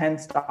same 10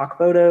 stock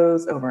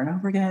photos over and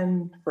over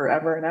again,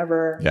 forever and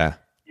ever. Yeah.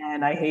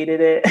 And I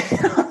hated it.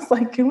 I was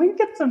like, can we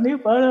get some new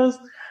photos?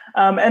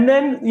 And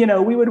then,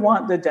 we would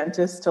want the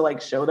dentist to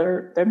show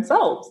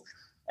themselves.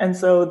 And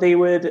so they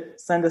would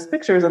send us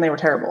pictures and they were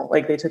terrible.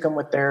 They took them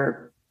with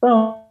their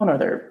phone or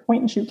their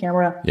point and shoot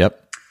camera. Yep.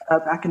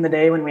 Back in the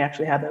day when we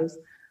actually had those.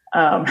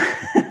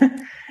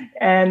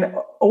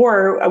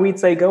 Or we'd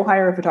say, go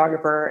hire a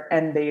photographer,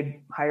 and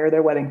they'd hire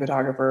their wedding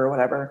photographer or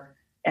whatever.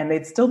 And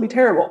they'd still be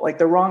terrible,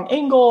 the wrong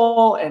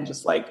angle and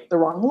just the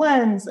wrong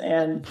lens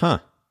and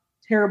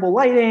terrible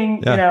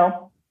lighting,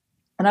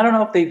 And I don't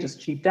know if they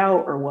just cheaped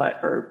out or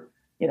what,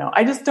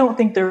 I just don't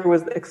think there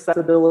was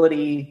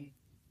accessibility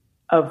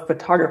of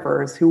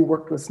photographers who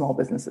worked with small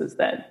businesses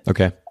then.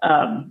 Okay.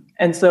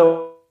 And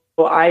so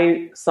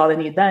I saw the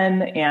need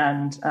then,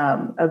 and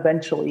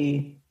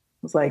eventually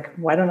was like,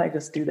 why don't I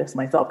just do this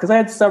myself? Because I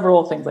had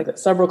several things like that.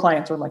 Several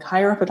clients were like,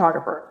 hire a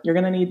photographer. You're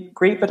going to need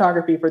great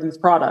photography for these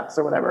products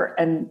or whatever.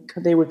 And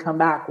they would come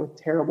back with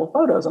terrible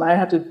photos. And I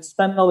had to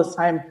spend all this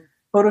time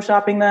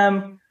photoshopping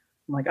them.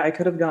 I'm like, I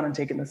could have gone and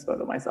taken this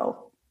photo myself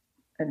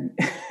and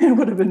it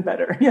would have been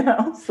better,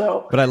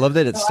 So, but I love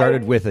that it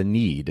started with a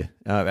need.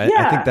 I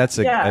think that's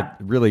a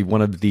really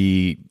one of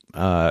the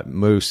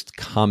most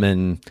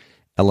common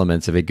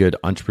elements of a good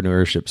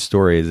entrepreneurship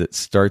story. Is it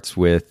starts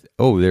with,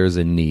 there's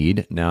a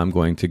need. Now I'm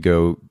going to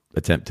go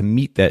attempt to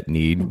meet that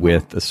need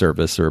with a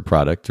service or a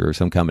product or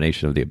some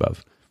combination of the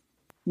above.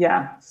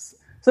 Yeah.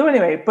 So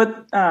anyway,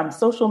 but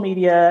social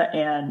media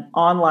and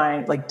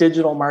online,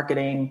 digital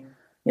marketing,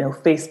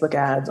 Facebook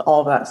ads,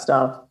 all that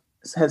stuff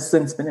has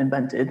since been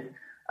invented.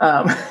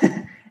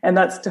 And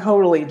that's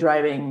totally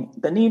driving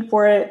the need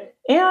for it.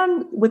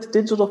 And with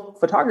digital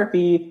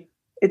photography,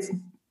 it's,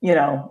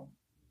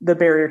 the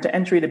barrier to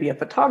entry to be a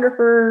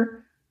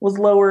photographer was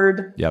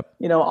lowered. Yep.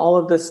 All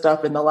of this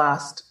stuff in the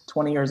last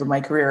 20 years of my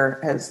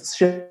career has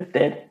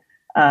shifted.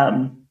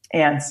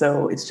 And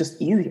so it's just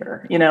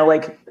easier,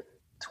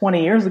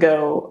 20 years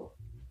ago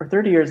or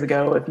 30 years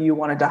ago, if you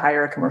wanted to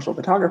hire a commercial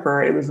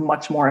photographer, it was a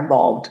much more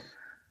involved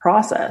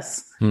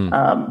process,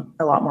 a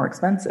lot more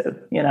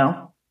expensive,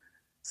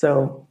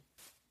 So.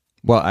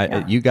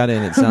 Well, you got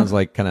in, it sounds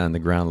like kind of on the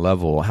ground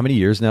level. How many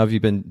years now have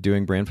you been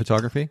doing brand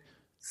photography?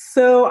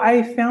 So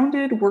I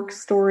founded Work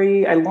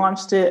Story. I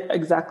launched it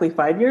exactly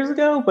 5 years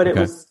ago, but it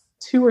was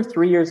 2 or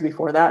 3 years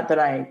before that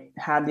I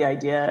had the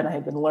idea, and I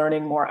had been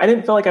learning more. I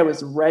didn't feel like I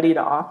was ready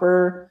to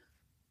offer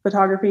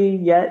photography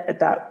yet at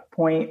that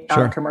point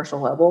on a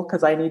commercial level,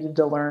 because I needed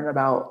to learn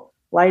about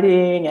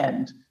lighting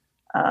and,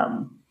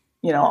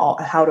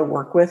 how to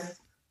work with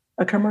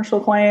a commercial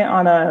client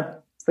on a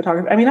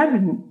photography. I mean, I've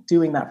been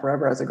doing that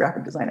forever as a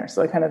graphic designer.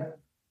 So I kind of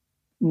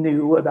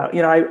knew about,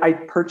 I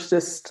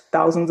purchased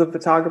thousands of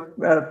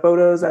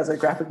photos as a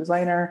graphic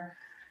designer.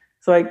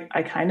 So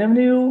I kind of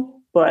knew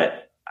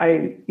but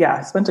I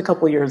spent a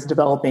couple of years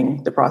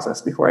developing the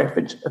process before I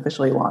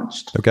officially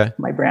launched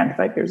my brand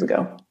 5 years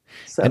ago.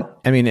 So, and,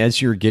 I mean,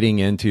 as you're getting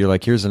into, you're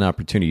like, here's an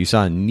opportunity. You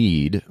saw a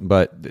need,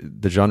 but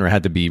the genre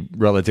had to be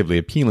relatively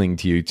appealing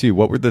to you too.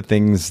 What were the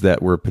things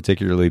that were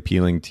particularly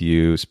appealing to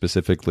you,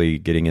 specifically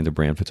getting into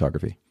brand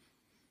photography?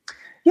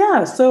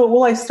 Yeah. So,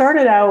 well, I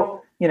started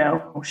out,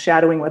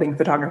 shadowing wedding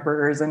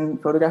photographers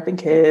and photographing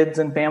kids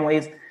and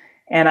families.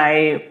 And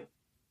I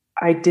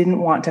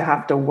didn't want to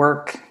have to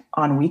work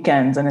on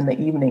weekends and in the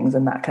evenings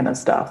and that kind of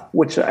stuff,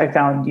 which I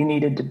found you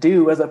needed to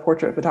do as a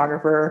portrait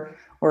photographer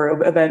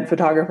or event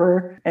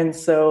photographer. And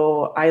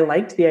so I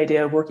liked the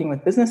idea of working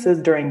with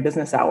businesses during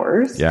business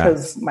hours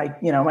because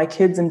my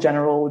kids in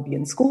general would be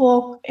in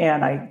school,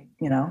 and I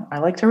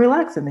like to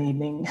relax in the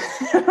evening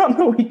on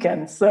the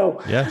weekends. So,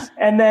 yes.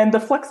 And then the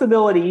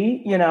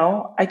flexibility,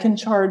 I can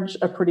charge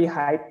a pretty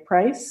high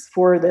price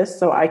for this.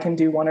 So I can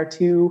do 1 or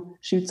 2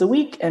 shoots a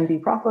week and be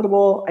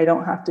profitable. I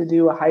don't have to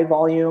do a high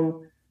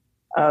volume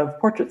of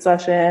portrait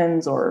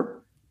sessions or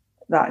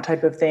that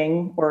type of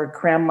thing, or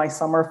cram my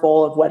summer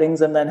full of weddings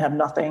and then have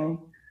nothing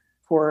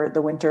for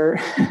the winter.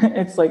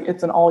 It's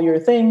an all year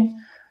thing.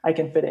 I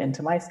can fit it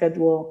into my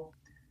schedule.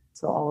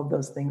 So all of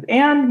those things,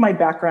 and my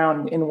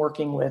background in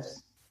working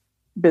with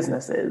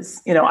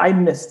businesses, I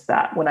missed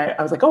that when I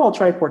was like, oh, I'll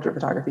try portrait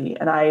photography.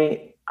 And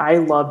I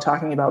love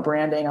talking about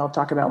branding. I love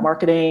talking about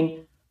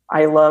marketing.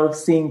 I love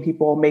seeing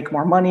people make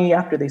more money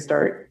after they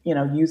start,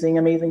 using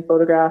amazing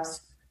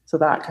photographs. So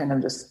that kind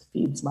of just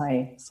feeds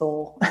my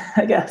soul,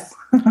 I guess.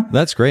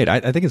 That's great. I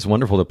think it's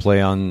wonderful to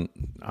play on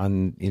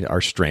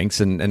our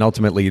strengths and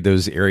ultimately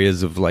those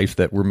areas of life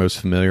that we're most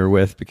familiar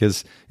with,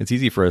 because it's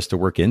easy for us to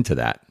work into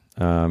that.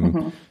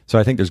 So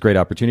I think there's great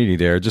opportunity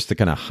there. Just to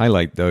kind of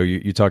highlight, though,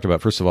 you talked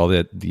about, first of all,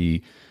 that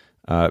the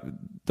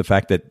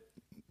fact that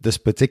this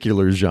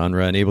particular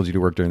genre enables you to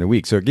work during the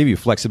week. So it gave you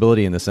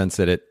flexibility in the sense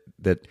that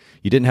that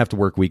you didn't have to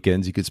work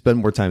weekends. You could spend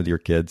more time with your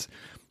kids.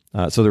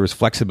 So there was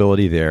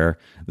flexibility there.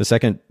 The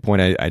second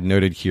point I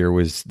noted here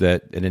was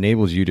that it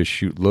enables you to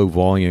shoot low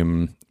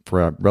volume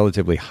for a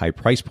relatively high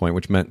price point,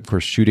 which meant, of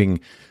course,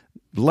 shooting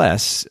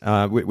less,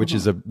 which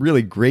is a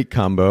really great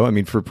combo. I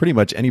mean, for pretty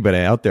much anybody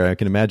out there, I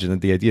can imagine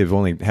that the idea of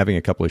only having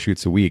a couple of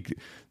shoots a week,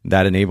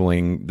 that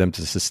enabling them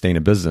to sustain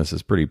a business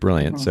is pretty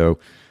brilliant. So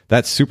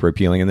that's super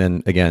appealing. And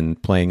then again,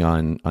 playing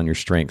on your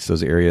strengths,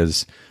 those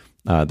areas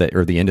that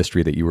or the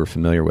industry that you were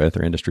familiar with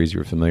or industries you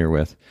were familiar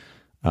with.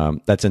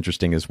 That's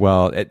interesting as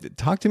well.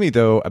 Talk to me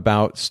though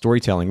about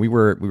storytelling.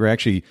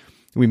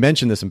 We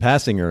mentioned this in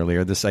passing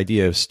earlier, this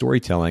idea of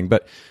storytelling,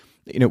 but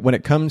when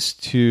it comes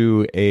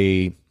to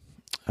a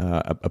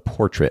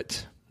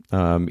portrait,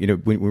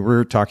 when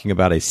we're talking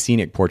about a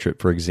scenic portrait,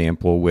 for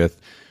example, with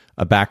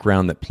a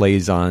background that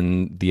plays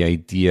on the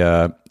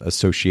idea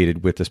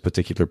associated with this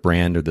particular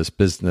brand or this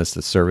business,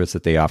 the service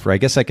that they offer, I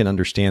guess I can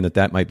understand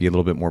that might be a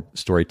little bit more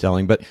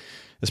storytelling, but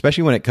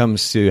especially when it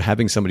comes to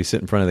having somebody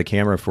sit in front of the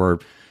camera for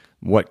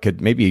what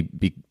could maybe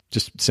be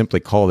just simply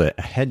called a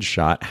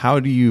headshot, how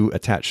do you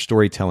attach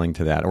storytelling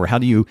to that? Or how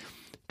do you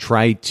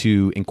try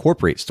to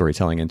incorporate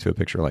storytelling into a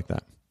picture like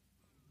that?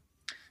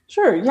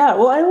 Sure. Yeah.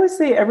 Well, I always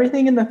say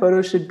everything in the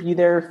photo should be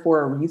there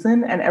for a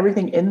reason, and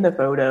everything in the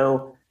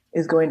photo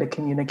is going to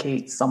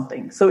communicate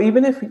something. So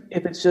even if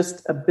it's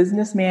just a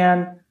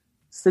businessman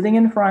sitting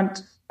in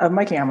front of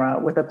my camera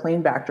with a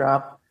plain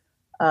backdrop,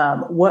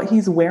 what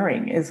he's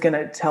wearing is going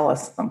to tell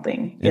us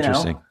something.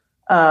 Interesting.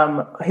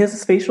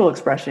 His facial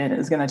expression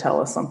is going to tell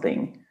us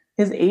something.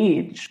 His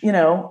age,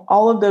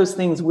 all of those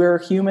things. We're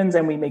humans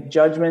and we make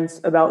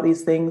judgments about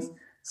these things.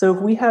 So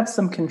if we have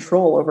some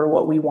control over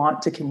what we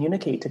want to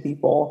communicate to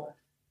people,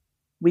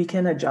 we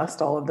can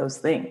adjust all of those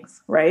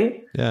things,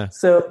 right? Yeah.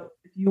 So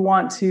if you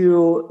want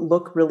to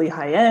look really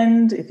high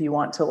end, if you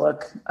want to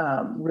look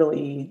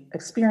really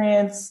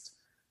experienced,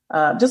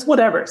 just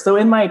whatever. So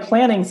in my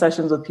planning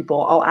sessions with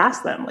people, I'll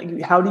ask them,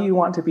 like, how do you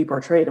want to be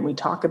portrayed? And we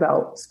talk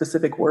about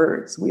specific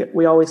words.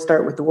 We always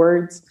start with the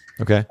words.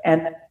 Okay.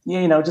 And,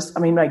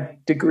 my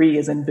degree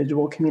is in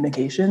visual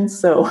communications.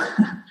 So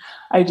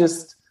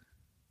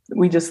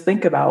we just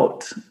think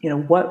about,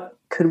 what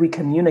could we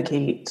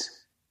communicate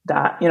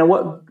that,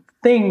 what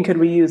thing could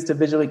we use to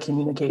visually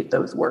communicate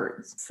those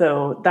words?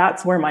 So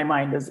that's where my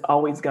mind is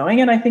always going.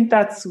 And I think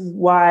that's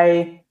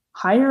why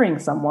hiring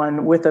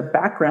someone with a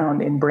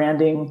background in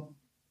branding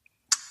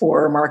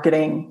or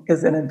marketing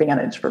is an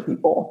advantage for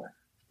people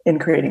in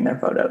creating their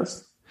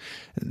photos.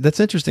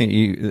 That's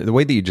interesting. The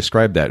way that you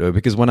describe that,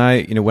 because when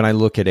I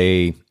look at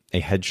a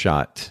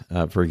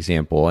headshot, for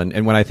example,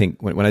 and when I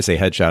say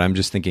headshot, I'm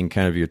just thinking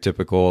kind of your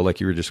typical, like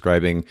you were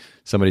describing,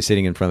 somebody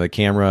sitting in front of the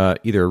camera,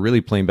 either a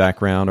really plain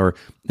background or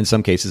in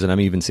some cases, and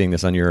I'm even seeing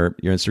this on your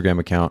Instagram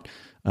account,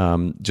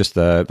 just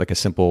like a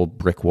simple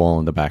brick wall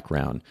in the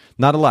background.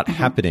 Not a lot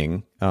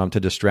happening to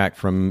distract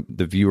from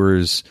the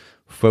viewer's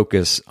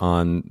focus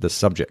on the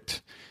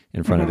subject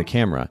in front of the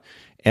camera.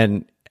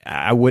 And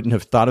I wouldn't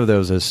have thought of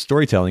those as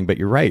storytelling, but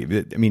you're right.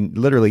 I mean,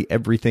 literally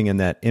everything in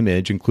that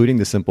image, including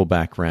the simple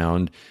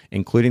background,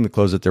 including the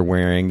clothes that they're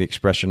wearing, the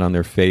expression on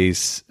their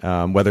face,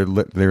 whether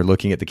they're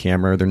looking at the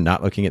camera or they're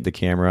not looking at the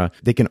camera,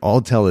 they can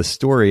all tell a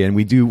story. And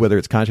we do, whether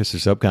it's conscious or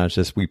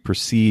subconscious, we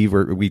perceive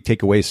or we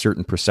take away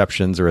certain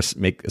perceptions or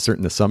make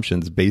certain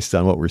assumptions based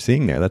on what we're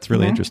seeing there. That's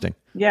really interesting.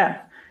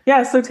 Yeah.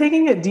 Yeah. So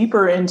taking it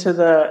deeper into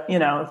the,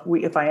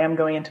 if I am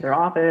going into their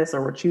office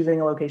or we're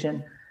choosing a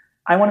location,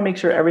 I want to make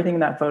sure everything in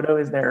that photo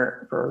is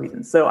there for a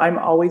reason. So I'm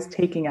always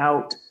taking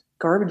out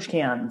garbage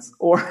cans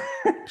or,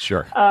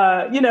 sure,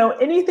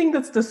 anything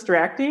that's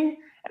distracting.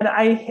 And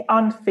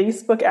on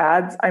Facebook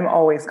ads, I'm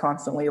always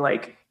constantly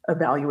like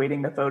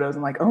evaluating the photos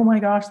and like, oh my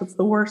gosh, that's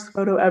the worst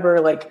photo ever.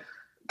 Like,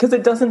 because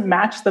it doesn't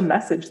match the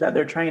message that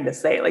they're trying to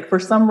say. Like for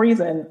some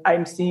reason,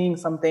 I'm seeing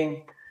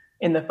something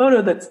in the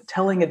photo that's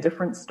telling a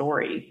different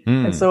story.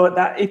 And so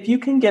that if you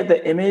can get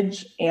the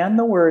image and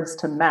the words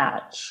to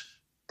match,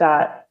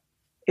 that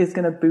is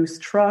going to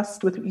boost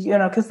trust with,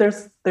 because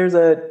there's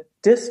a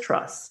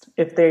distrust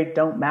if they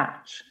don't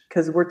match,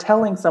 because we're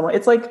telling someone,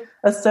 it's like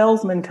a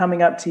salesman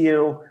coming up to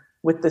you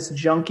with this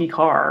junky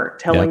car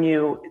telling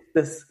you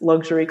this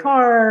luxury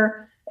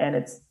car and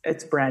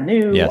it's brand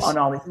new on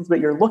all these things, but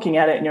you're looking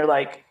at it and you're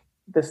like,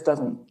 this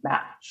doesn't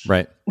match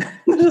right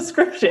the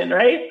description,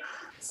 right?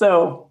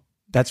 So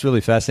that's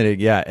really fascinating.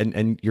 Yeah.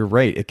 And you're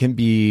right. It can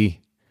be,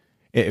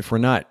 if we're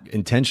not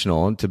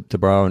intentional, to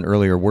borrow an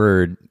earlier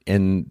word,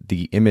 in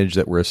the image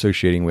that we're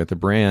associating with a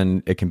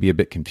brand, it can be a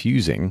bit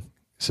confusing.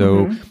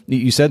 So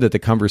you said that the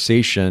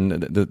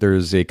conversation, that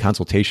there's a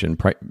consultation,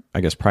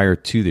 prior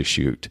to the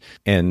shoot.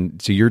 And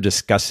so you're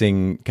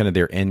discussing kind of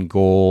their end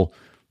goal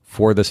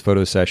for this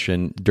photo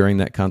session during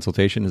that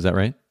consultation. Is that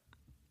right?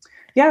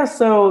 Yeah.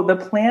 So the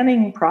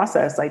planning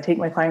process I take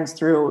my clients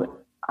through,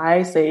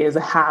 I say, is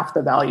half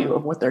the value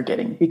of what they're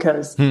getting,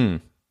 because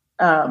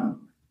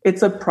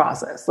it's a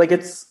process. Like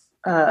it's,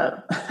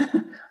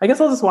 I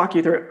guess I'll just walk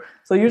you through.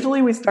 So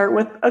usually we start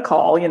with a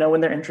call,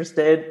 when they're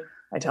interested.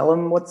 I tell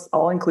them what's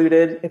all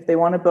included. If they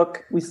want to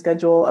book, we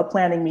schedule a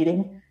planning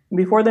meeting. And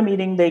before the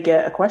meeting, they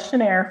get a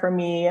questionnaire from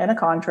me and a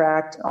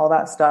contract, all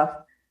that stuff.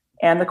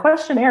 And the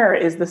questionnaire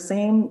is the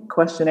same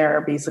questionnaire,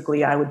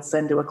 basically, I would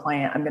send to a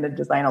client I'm going to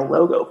design a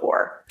logo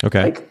for.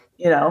 Okay. Like,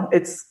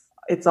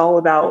 it's all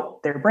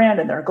about their brand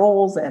and their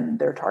goals and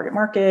their target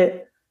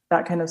market,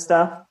 that kind of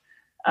stuff.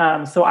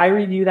 So I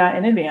review that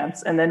in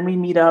advance, and then we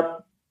meet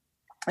up,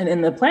 and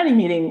in the planning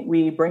meeting,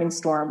 we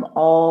brainstorm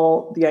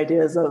all the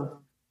ideas of,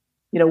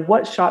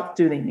 what shots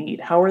do they need?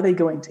 How are they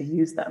going to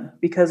use them?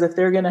 Because if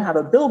they're going to have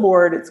a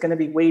billboard, it's going to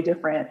be way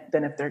different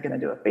than if they're going to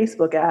do a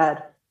Facebook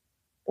ad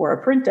or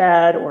a print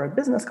ad or a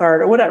business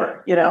card or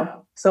whatever,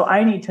 So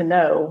I need to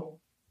know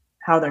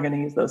how they're going to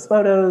use those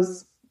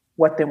photos,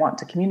 what they want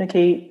to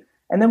communicate.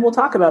 And then we'll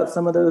talk about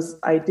some of those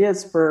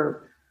ideas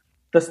for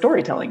the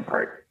storytelling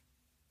part.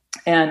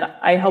 And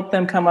I help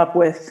them come up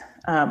with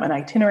an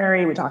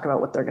itinerary. We talk about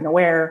what they're going to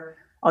wear.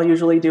 I'll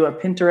usually do a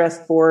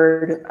Pinterest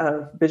board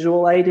of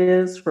visual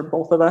ideas for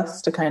both of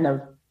us to kind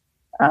of,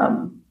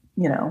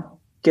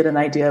 get an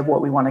idea of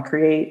what we want to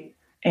create.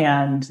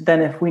 And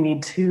then if we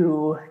need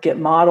to get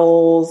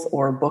models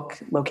or book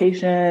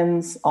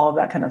locations, all of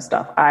that kind of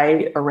stuff,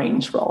 I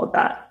arrange for all of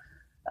that.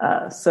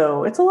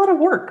 So it's a lot of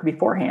work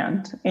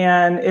beforehand.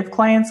 And if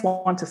clients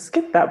want to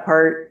skip that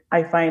part,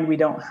 I find we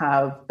don't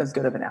have as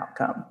good of an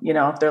outcome.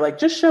 If they're like,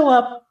 just show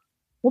up,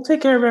 we'll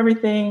take care of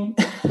everything,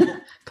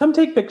 come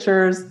take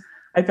pictures.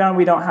 I found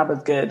we don't have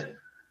as good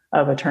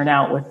of a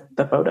turnout with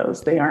the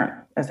photos. They aren't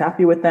as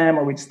happy with them,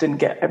 or we just didn't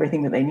get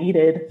everything that they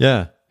needed.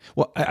 Yeah.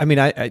 Well, I mean,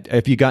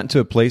 if you got into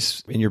a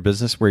place in your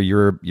business where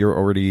you're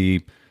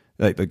already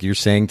like you're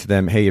saying to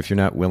them, hey, if you're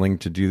not willing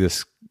to do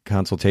this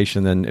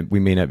consultation, then we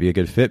may not be a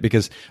good fit.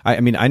 Because I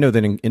know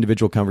that in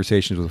individual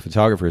conversations with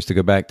photographers, to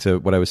go back to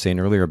what I was saying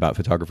earlier about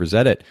Photographers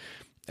Edit,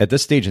 at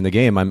this stage in the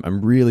game,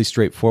 I'm really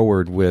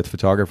straightforward with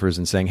photographers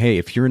and saying, hey,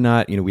 if you're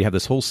not, we have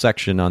this whole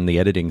section on the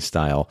editing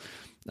style,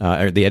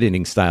 or the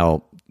editing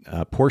style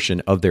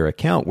portion of their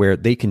account where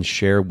they can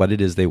share what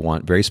it is they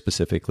want very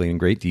specifically in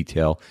great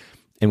detail.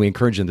 And we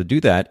encourage them to do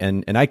that.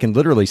 And I can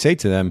literally say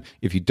to them,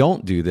 if you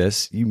don't do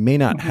this, you may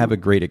not have a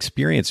great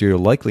experience, or you're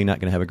likely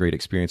not going to have a great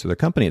experience with our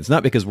company. It's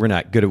not because we're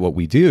not good at what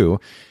we do.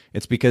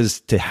 It's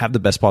because to have the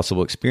best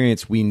possible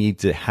experience, we need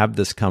to have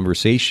this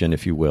conversation,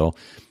 if you will,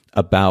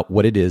 about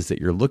what it is that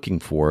you're looking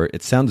for.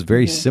 It sounds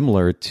very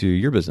similar to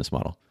your business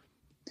model.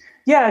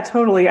 Yeah,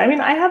 totally. I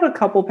mean, I have a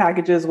couple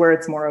packages where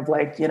it's more of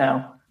like,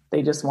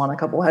 they just want a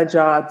couple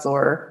headshots,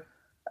 or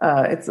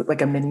it's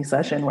like a mini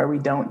session where we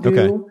don't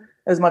do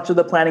as much of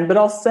the planning, but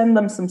I'll send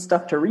them some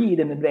stuff to read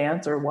in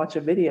advance or watch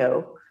a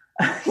video,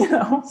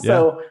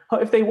 so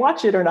if they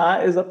watch it or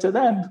not is up to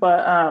them.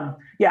 But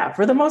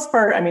for the most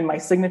part, my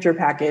signature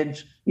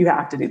package, you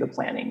have to do the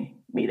planning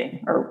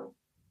meeting or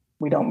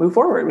we don't move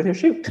forward with your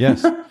shoot.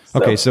 Yes.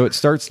 Okay. So it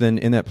starts then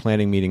in that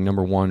planning meeting,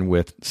 number one,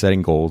 with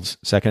setting goals.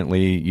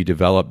 Secondly, you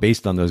develop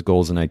based on those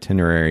goals an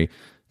itinerary.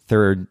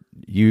 third,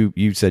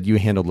 you said you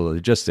handle the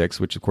logistics,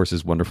 which of course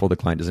is wonderful. The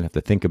client doesn't have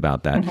to think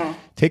about that.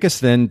 Take us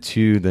then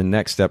to the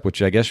next step,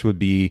 which I guess would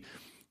be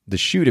the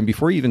shoot. And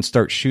before you even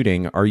start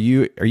shooting, are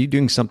you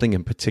doing something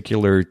in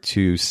particular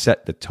to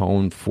set the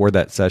tone for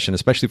that session,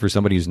 especially for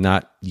somebody who's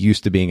not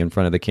used to being in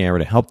front of the camera,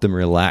 to help them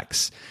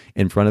relax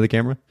in front of the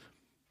camera?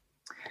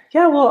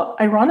 Yeah, well,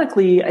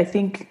 ironically, I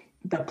think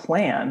the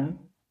plan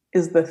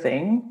is the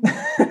thing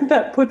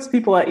that puts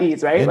people at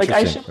ease, right? Like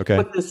I should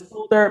put this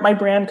folder, my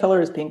brand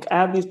color is pink. I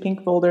have these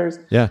pink folders.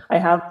 Yeah. I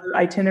have the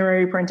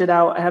itinerary printed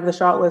out. I have the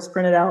shot list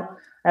printed out.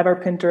 I have our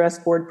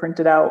Pinterest board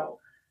printed out.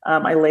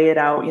 I lay it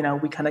out,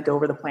 we kind of go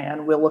over the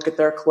plan. We'll look at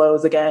their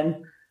clothes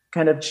again,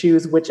 kind of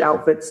choose which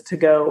outfits to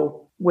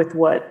go with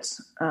what,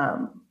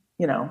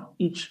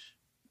 each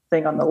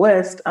thing on the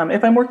list.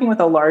 If I'm working with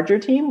a larger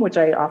team, which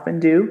I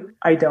often do,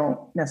 I don't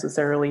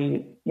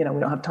necessarily, we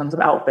don't have tons of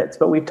outfits,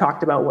 but we've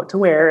talked about what to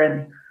wear.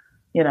 And,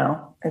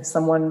 if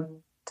someone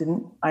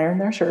didn't iron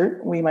their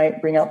shirt, we might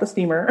bring out the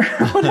steamer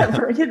or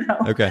whatever,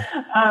 Okay.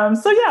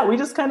 So yeah, we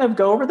just kind of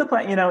go over the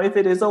plan. If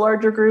it is a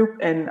larger group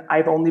and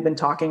I've only been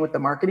talking with the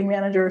marketing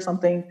manager or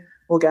something,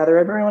 we'll gather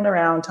everyone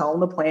around, tell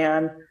them the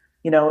plan.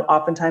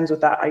 Oftentimes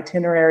with that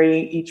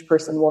itinerary, each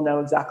person will know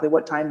exactly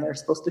what time they're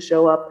supposed to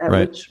show up at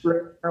which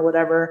room or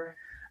whatever.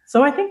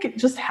 So I think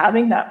just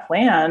having that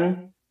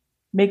plan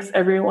makes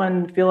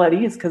everyone feel at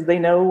ease because they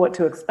know what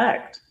to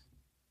expect.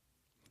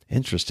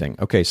 Interesting.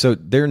 Okay. So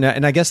they're not,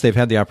 and I guess they've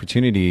had the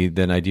opportunity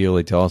then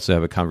ideally to also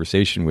have a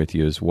conversation with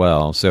you as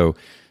well. So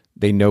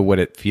they know what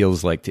it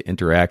feels like to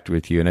interact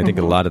with you. And I think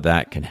a lot of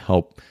that can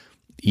help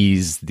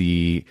ease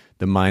the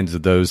minds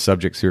of those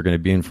subjects who are going to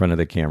be in front of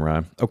the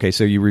camera. Okay.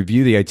 So you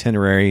review the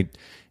itinerary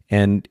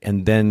and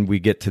then we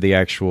get to the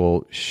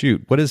actual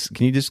shoot.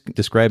 Can you just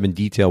describe in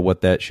detail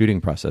what that shooting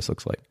process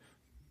looks like?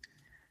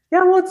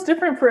 Yeah, well, it's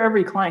different for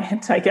every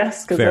client, I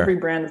guess, because every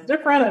brand is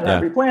different and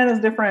every plan is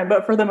different.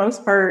 But for the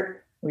most part,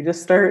 we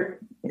just start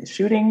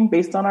shooting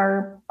based on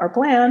our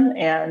plan.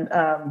 And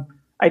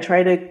I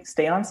try to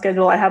stay on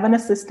schedule. I have an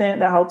assistant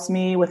that helps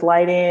me with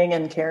lighting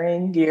and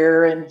carrying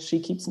gear, and she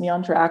keeps me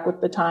on track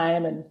with the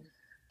time and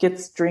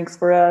gets drinks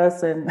for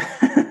us and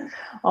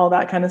all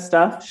that kind of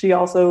stuff. She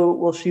also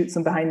will shoot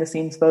some behind the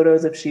scenes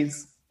photos if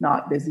she's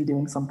not busy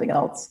doing something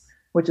else,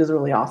 which is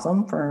really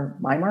awesome for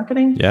my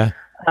marketing. Yeah.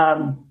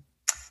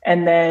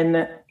 And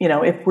then,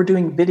 if we're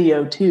doing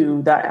video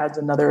too, that adds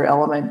another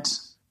element.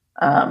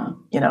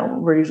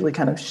 We're usually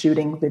kind of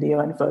shooting video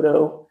and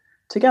photo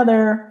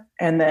together.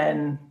 And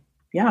then,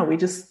 we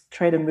just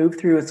try to move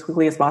through as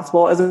quickly as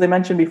possible. As I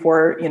mentioned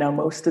before,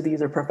 most of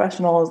these are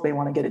professionals. They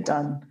want to get it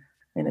done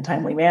in a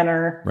timely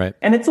manner. Right.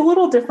 And it's a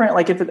little different.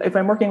 Like if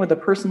I'm working with a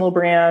personal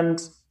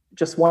brand,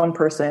 just one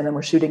person and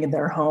we're shooting in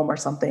their home or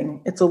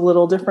something, it's a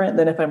little different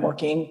than if I'm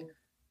working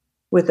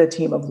with a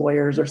team of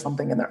lawyers or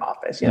something in their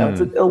office.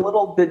 It's a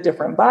little bit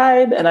different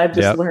vibe. And I've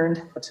just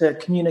learned to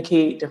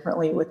communicate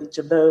differently with each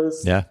of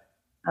those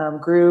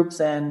groups.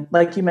 And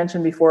like you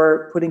mentioned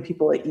before, putting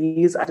people at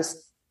ease, I just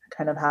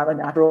kind of have a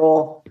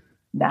natural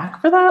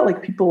knack for that.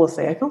 Like people will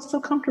say, I feel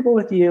so comfortable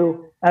with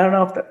you. I don't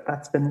know if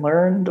that's been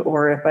learned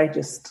or if I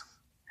just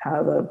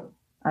have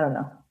I don't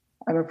know.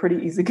 I'm a pretty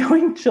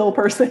easygoing, chill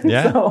person.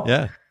 So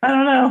I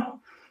don't know.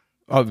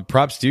 Oh,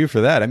 props to you for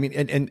that. I mean,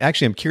 and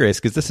actually I'm curious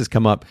because this has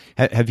come up.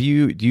 Do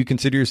you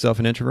consider yourself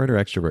an introvert or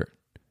extrovert?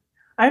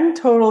 I'm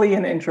totally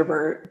an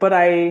introvert, but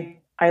I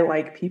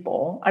like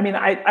people. I mean,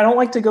 I don't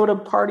like to go to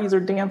parties or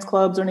dance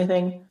clubs or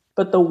anything,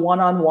 but the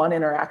one-on-one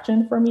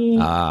interaction for me,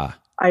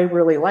 I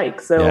really like.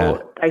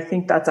 So I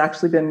think that's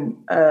actually been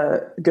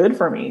good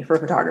for me for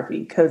photography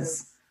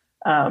because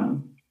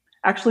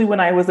actually when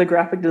I was a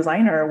graphic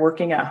designer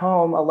working at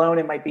home alone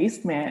in my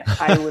basement,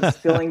 I was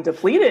feeling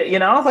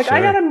depleted. I was like,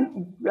 I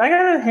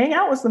gotta hang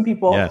out with some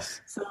people. Yes.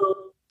 So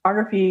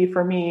photography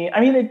for me, I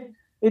mean,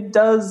 it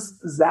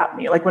does zap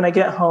me. Like when I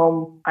get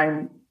home,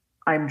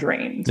 I'm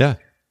drained. Yeah.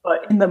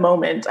 But in the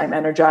moment, I'm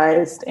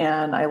energized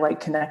and I like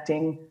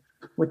connecting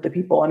with the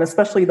people, and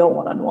especially the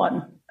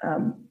one-on-one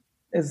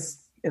is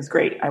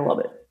great. I love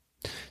it.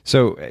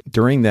 So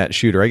during that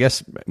shoot, or I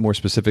guess more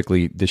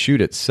specifically, the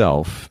shoot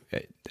itself,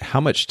 how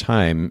much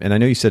time, and I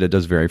know you said it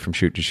does vary from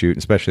shoot to shoot,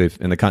 especially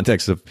in the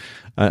context of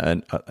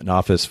an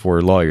office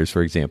for lawyers,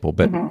 for example,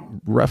 but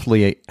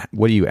roughly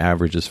what do you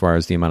average as far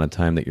as the amount of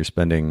time that you're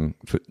spending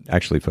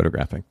actually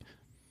photographing?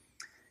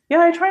 Yeah,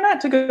 I try not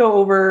to go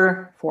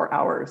over 4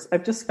 hours.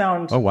 I've just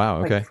found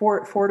like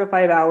 4 to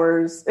 5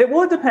 hours.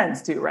 It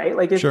depends too, right?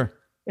 Like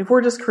if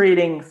we're just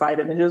creating 5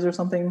 images or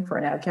something for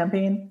an ad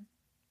campaign,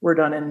 we're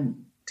done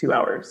in 2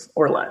 hours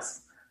or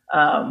less.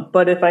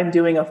 But if I'm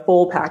doing a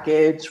full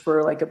package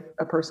for like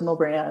a personal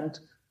brand,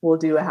 we'll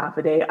do a half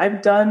a day.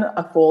 I've done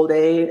a full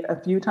day a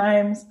few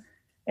times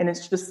and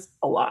it's just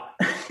a lot.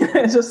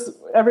 It's just,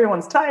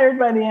 everyone's tired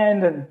by the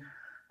end and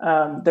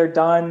they're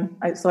done.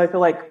 So I feel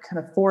like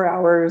kind of 4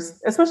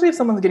 hours, especially if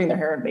someone's getting their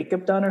hair and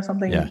makeup done or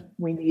something,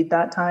 we need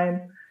that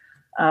time.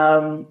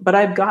 But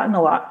I've gotten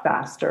a lot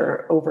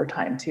faster over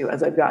time too,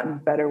 as I've gotten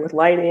better with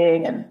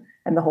lighting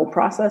and the whole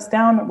process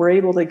down. We're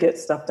able to get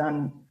stuff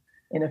done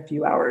in a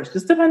few hours,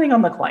 just depending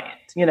on the client.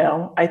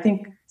 I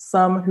think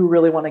some who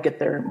really want to get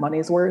their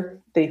money's worth,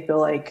 they feel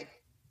like,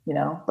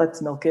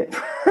 let's milk it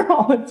for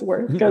all it's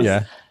worth. Because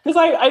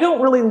I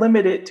don't really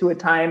limit it to a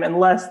time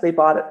unless they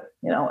bought,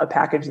 a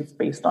package that's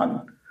based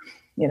on,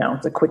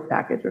 it's a quick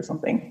package or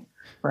something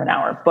for an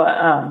hour.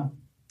 But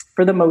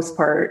for the most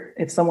part,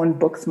 if someone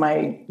books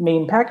my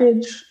main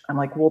package, I'm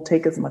like, we'll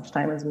take as much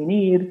time as we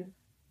need,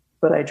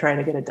 but I try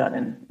to get it done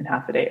in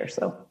half a day or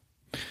so.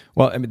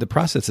 Well, I mean, the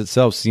process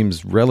itself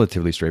seems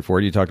relatively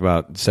straightforward. You talked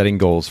about setting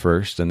goals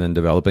first and then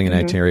developing an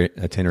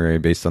itinerary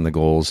based on the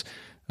goals.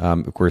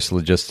 Of course,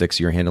 logistics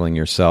you're handling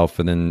yourself.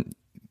 And then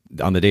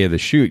on the day of the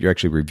shoot, you're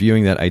actually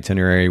reviewing that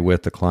itinerary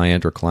with the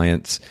client or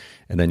clients,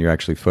 and then you're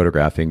actually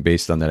photographing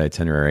based on that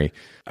itinerary.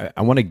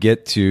 I want to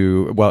get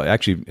to, well,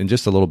 actually, in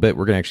just a little bit,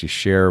 we're going to actually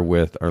share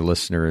with our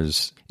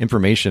listeners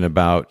information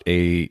about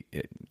a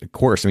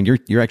course. I mean,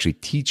 you're actually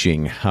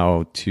teaching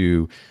how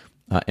to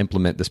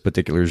implement this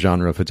particular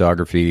genre of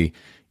photography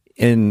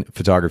in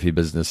photography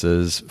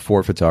businesses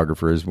for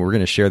photographers. We're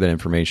going to share that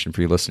information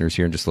for you listeners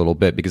here in just a little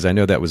bit, because I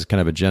know that was kind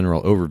of a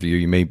general overview.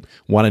 You may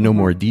want to know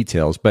more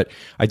details, but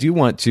I do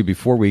want to,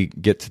 before we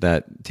get to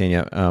that,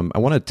 Tanya, I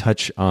want to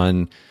touch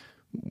on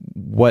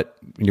what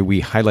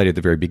we highlighted at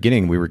the very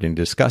beginning we were going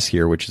to discuss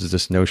here, which is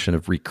this notion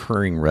of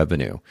recurring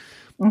revenue.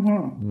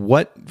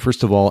 What,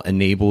 first of all,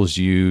 enables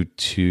you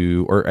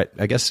to, or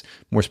I guess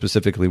more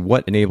specifically,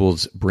 what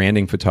enables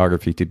branding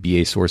photography to be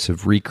a source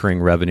of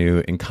recurring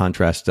revenue in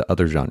contrast to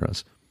other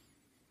genres?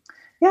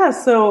 Yeah,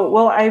 so,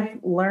 I've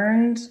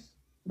learned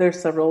there's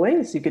several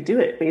ways you could do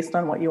it based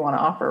on what you want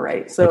to offer,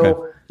 right?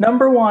 So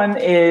number one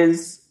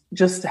is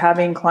just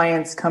having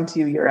clients come to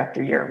you year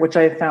after year, which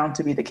I've found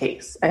to be the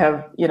case. I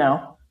have,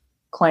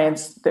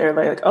 clients, they're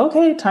like,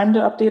 okay, time to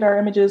update our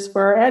images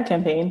for our ad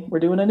campaign.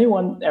 We're doing a new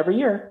one every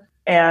year.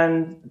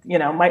 And,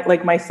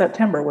 my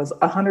September was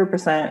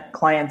 100%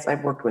 clients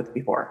I've worked with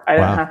before. I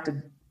didn't have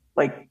to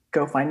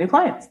go find new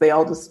clients. They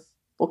all just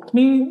booked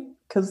me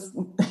because,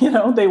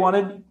 they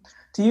wanted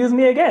to use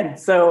me again.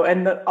 So,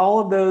 and all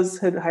of those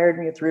had hired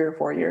me 3 or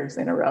 4 years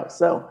in a row.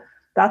 So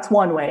that's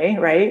one way,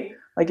 right?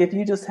 Like if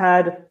you just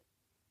had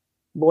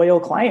loyal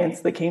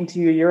clients that came to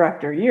you year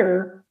after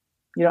year,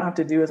 you don't have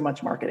to do as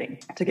much marketing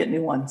to get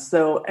new ones.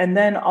 So, and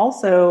then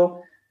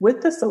also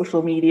with the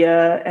social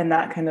media and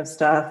that kind of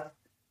stuff,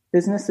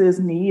 businesses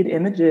need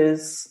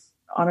images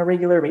on a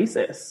regular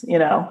basis.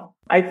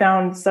 I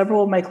found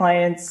several of my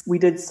clients, we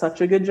did such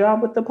a good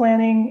job with the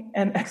planning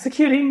and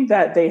executing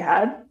that they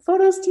had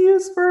photos to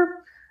use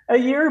for a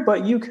year,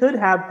 but you could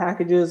have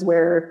packages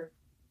where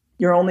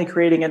you're only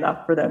creating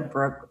enough for them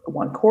for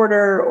one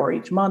quarter or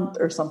each month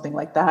or something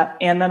like that.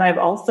 And then I've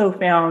also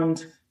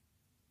found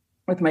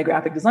with my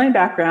graphic design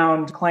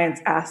background,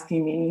 clients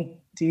asking me,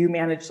 do you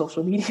manage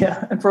social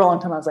media? And for a long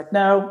time, I was like,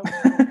 no,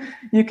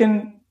 you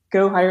can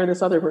go hire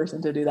this other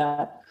person to do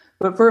that.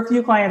 But for a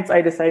few clients,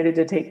 I decided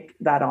to take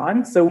that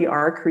on. So we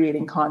are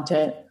creating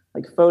content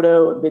like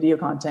photo and video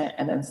content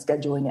and then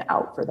scheduling it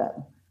out for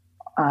them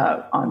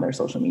on their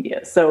social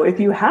media. So if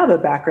you have a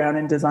background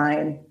in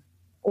design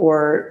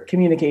or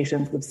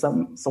communications of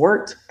some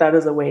sort, that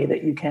is a way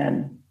that you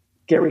can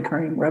get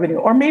recurring revenue.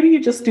 Or maybe you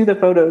just do the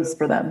photos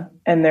for them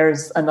and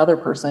there's another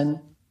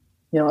person,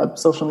 a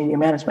social media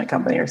management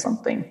company or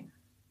something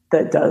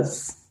that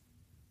does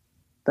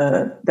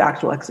the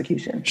actual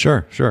execution.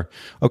 Sure.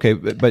 Okay.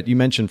 But you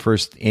mentioned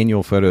first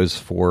annual photos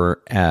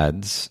for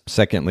ads.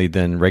 Secondly,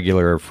 then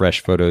regular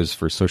fresh photos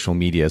for social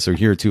media. So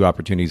here are two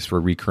opportunities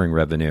for recurring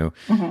revenue.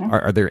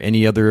 Are there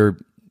any other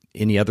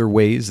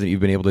ways that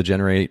you've been able to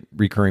generate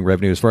recurring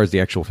revenue as far as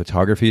the actual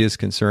photography is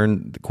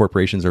concerned? The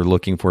corporations are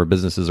looking for,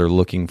 businesses are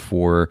looking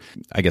for,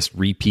 I guess,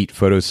 repeat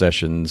photo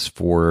sessions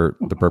for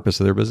the purpose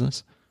of their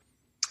business?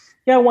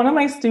 Yeah. One of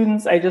my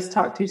students I just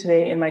talked to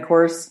today in my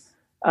course,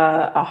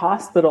 a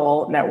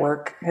hospital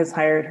network has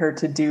hired her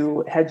to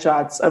do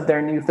headshots of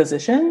their new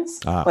physicians,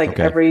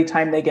 every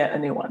time they get a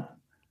new one.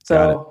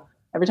 So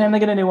every time they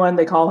get a new one,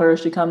 they call her,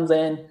 she comes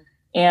in,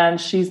 and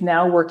she's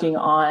now working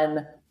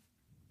on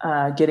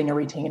getting a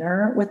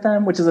retainer with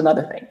them, which is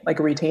another thing,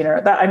 like a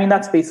retainer.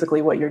 That's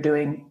basically what you're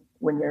doing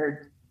when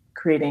you're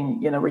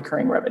creating,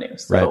 recurring revenue.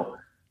 So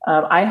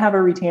I have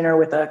a retainer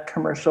with a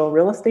commercial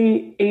real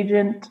estate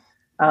agent.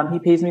 He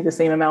pays me the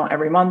same amount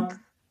every month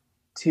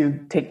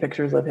to take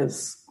pictures of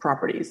his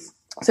properties.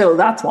 So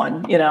that's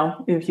one,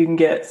 if you can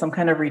get some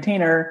kind of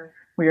retainer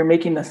where you're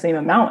making the same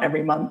amount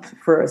every month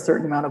for a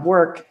certain amount of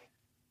work.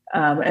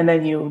 And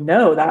then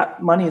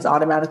that money is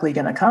automatically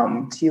going to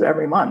come to you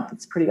every month.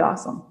 It's pretty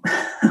awesome.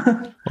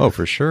 Oh,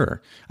 for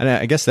sure. And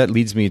I guess that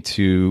leads me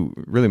to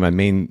really my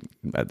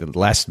the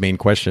last main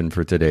question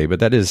for today, but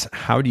that is,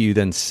 how do you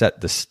then set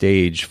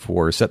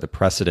the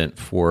precedent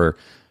for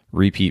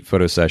repeat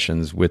photo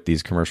sessions with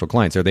these commercial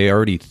clients? Are they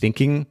already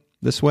thinking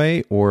this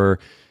way, or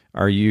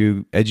are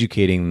you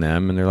educating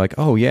them and they're like,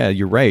 oh yeah,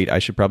 you're right, I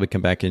should probably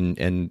come back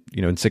in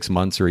 6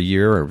 months or a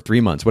year or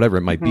 3 months, whatever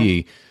it might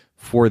be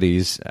for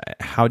these?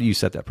 How do you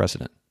set that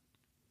precedent?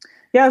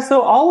 Yeah,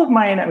 so all of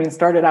mine,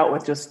 started out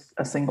with just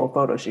a single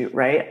photo shoot,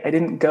 right? I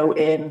didn't go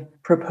in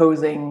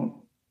proposing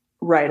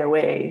right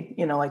away,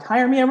 like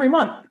hire me every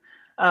month.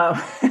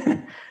 Um,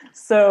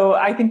 so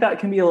I think that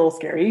can be a little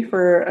scary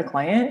for a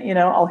client.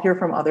 I'll hear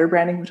from other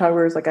branding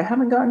photographers, like, I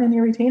haven't gotten any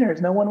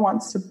retainers. No one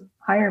wants to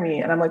hire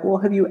me. And I'm like, well,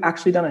 have you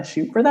actually done a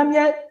shoot for them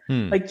yet?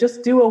 Like,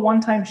 just do a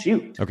one-time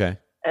shoot. Okay.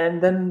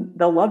 And then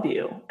they'll love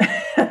you.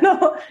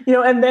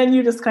 And then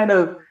you just kind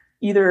of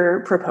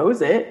either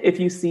propose it if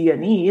you see a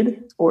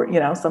need, or,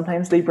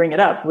 sometimes they bring it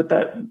up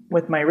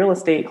with my real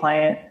estate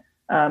client.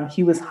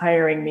 He was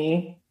hiring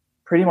me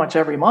pretty much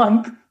every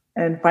month.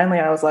 And finally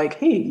I was like,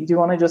 hey, do you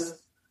want to just,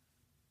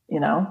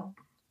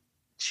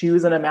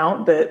 choose an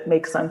amount that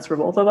makes sense for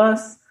both of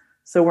us?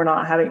 So we're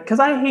not because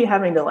I hate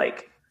having to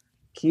like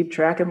keep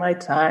track of my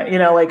time,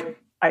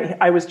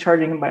 I was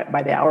charging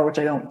by the hour, which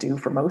I don't do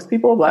for most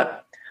people,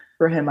 but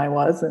for him I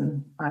was.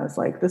 And I was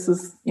like, this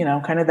is,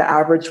 kind of the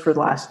average for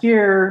last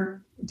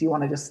year. Do you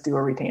want to just do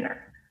a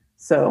retainer?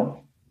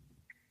 So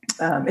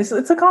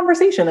it's a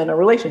conversation and a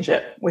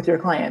relationship with your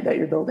client that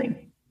you're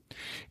building.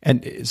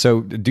 And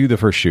so do the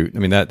first shoot. I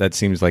mean, that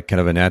seems like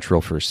kind of a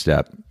natural first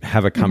step.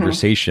 Have a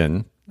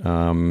conversation,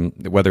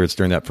 whether it's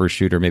during that first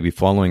shoot or maybe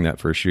following that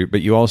first shoot.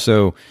 But you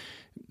also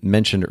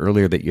mentioned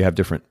earlier that you have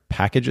different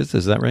packages.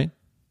 Is that right?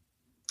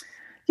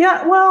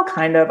 Yeah, well,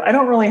 kind of. I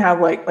don't really have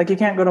like you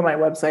can't go to my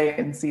website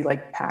and see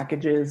like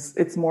packages.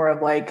 It's more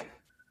of like,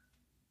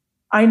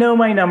 I know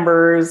my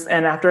numbers,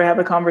 and after I have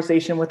a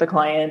conversation with a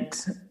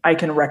client, I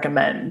can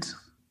recommend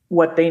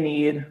what they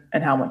need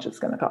and how much it's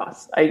going to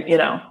cost.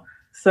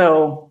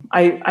 So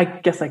I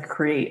guess I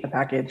create a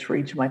package for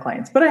each of my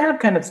clients, but I have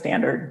kind of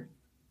standard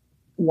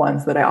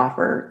ones that I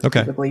offer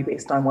typically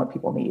based on what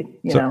people need,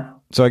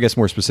 So I guess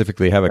more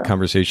specifically, have a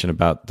conversation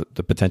about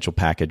the potential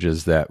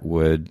packages that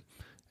would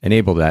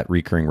enable that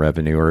recurring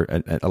revenue, or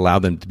allow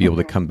them to be able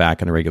to come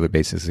back on a regular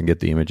basis and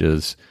get the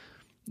images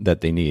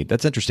that they need.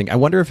 That's interesting. I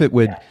wonder if it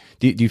would,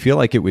 do you feel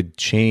like it would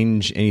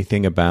change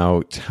anything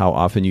about how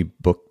often you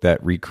book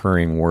that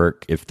recurring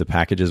work if the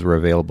packages were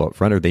available up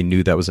front, or they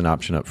knew that was an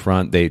option up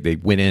front? They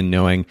went in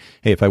knowing,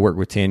 hey, if I work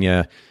with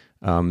Tanya,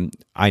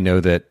 I know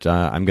that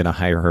I'm going to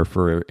hire her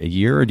for a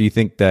year. Or do you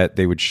think that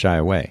they would shy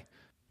away?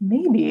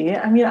 Maybe.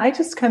 I mean, I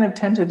just kind of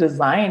tend to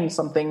design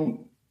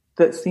something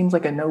that seems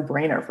like a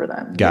no-brainer for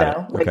them.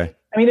 Got it. Like, okay.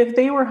 I mean, if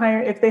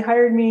they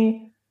hired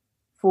me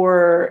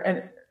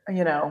for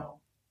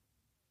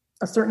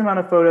a certain amount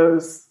of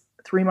photos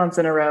 3 months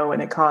in a row,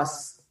 and it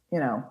costs,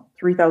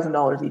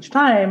 $3,000 each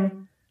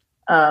time.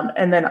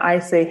 And then I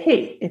say,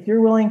 hey, if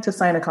you're willing to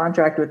sign a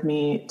contract with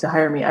me to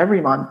hire me every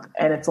month,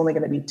 and it's only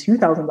going to be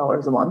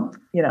 $2,000 a month,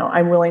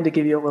 I'm willing to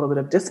give you a little bit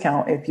of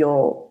discount if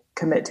you'll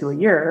commit to a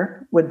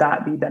year. Would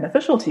that be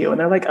beneficial to you? And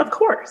they're like, of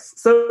course.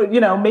 So,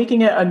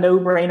 making it a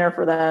no-brainer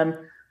for them,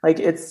 like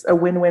it's a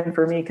win-win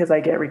for me because I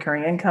get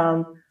recurring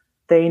income.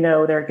 They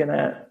know they're going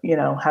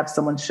to, have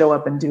someone show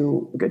up and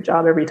do a good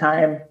job every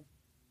time.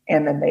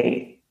 And then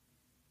they,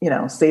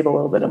 save a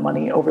little bit of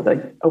money over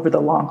the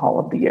long haul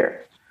of the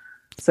year.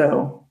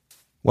 So,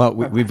 well,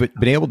 we've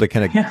been able to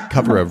kind of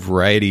cover a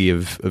variety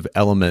of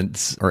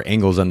elements or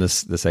angles on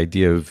this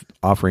idea of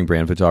offering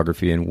brand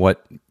photography and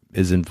what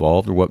is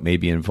involved or what may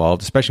be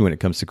involved, especially when it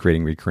comes to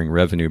creating recurring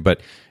revenue.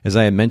 But as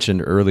I had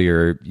mentioned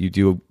earlier, you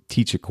do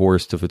teach a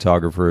course to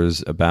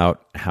photographers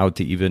about how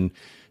to even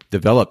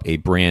develop a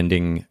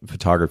branding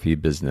photography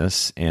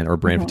business or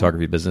brand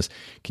photography business.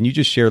 Can you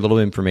just share a little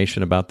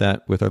information about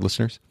that with our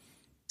listeners?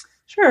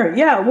 Sure.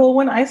 Yeah. Well,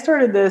 when I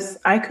started this,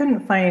 I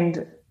couldn't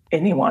find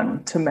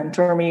anyone to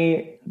mentor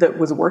me that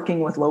was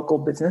working with local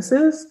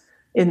businesses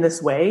in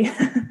this way.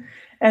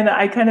 And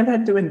I kind of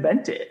had to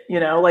invent it,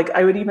 like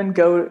I would even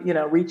go,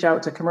 reach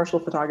out to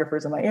commercial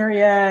photographers in my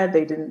area.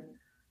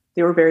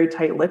 They were very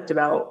tight-lipped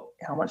about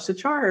how much to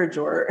charge,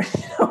 or,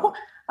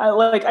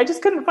 I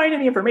just couldn't find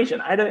any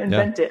information. I had to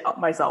invent it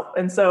myself.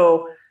 And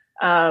so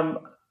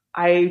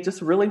I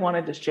just really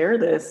wanted to share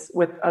this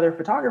with other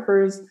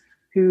photographers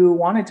who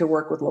wanted to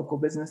work with local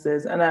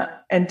businesses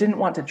and didn't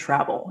want to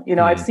travel.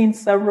 I've seen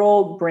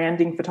several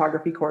branding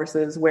photography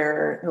courses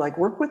where they're like,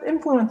 work with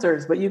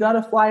influencers, but you got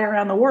to fly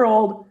around the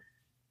world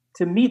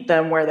to meet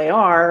them where they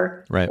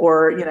are, right?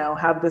 Or,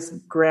 have this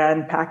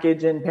grand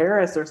package in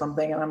Paris or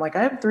something. And I'm like,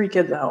 I have 3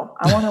 kids at home.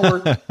 I want to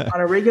work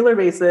on a regular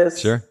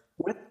basis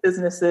with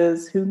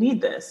businesses who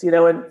need this,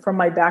 and from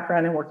my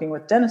background in working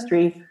with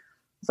dentistry,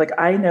 it's like,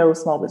 I know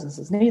small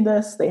businesses need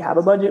this. They have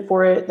a budget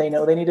for it. They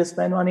know they need to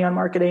spend money on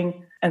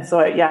marketing. And so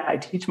I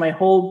teach my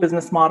whole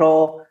business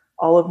model,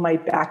 all of my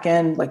back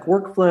end, like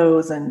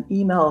workflows and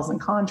emails and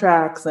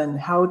contracts and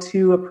how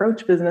to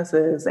approach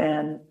businesses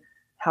and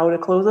how to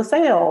close a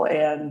sale.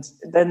 And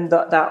then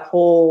that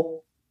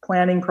whole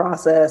planning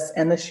process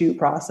and the shoot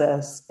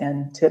process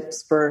and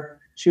tips for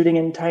shooting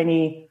in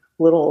tiny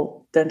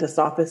little dentist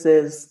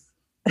offices,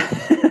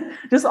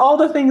 just all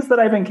the things that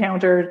I've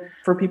encountered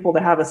for people to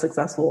have a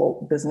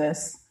successful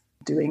business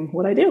doing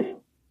what I do.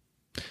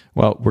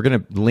 Well, we're going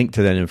to link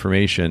to that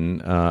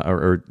information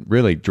or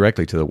really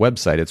directly to the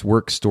website. It's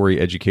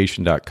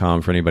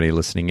workstoryeducation.com for anybody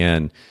listening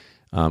in.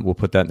 We'll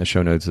put that in the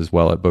show notes as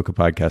well at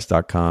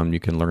bokehpodcast.com. You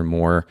can learn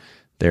more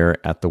there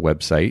at the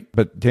website.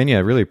 But Tanya, I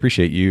really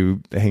appreciate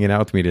you hanging out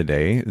with me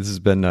today. This has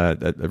been a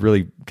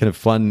really kind of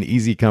fun,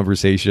 easy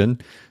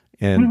conversation.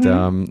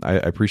 And I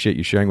appreciate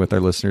you sharing with our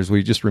listeners. Will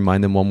you just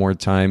remind them one more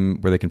time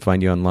where they can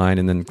find you online,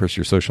 and then, of course,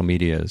 your social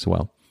media as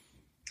well?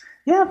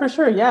 Yeah, for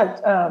sure.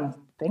 Yeah.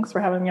 Thanks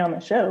for having me on the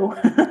show.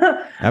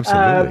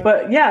 Absolutely.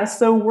 But yeah,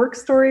 so Work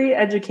Story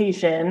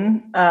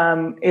Education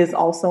is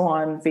also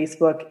on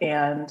Facebook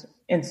and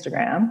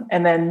Instagram.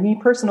 And then me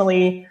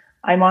personally,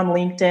 I'm on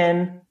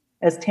LinkedIn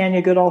as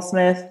Tanya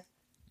Goodall-Smith.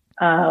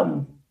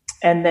 And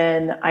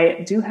then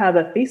I do have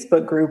a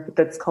Facebook group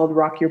that's called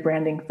Rock Your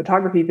Branding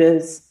Photography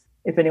Biz,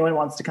 if anyone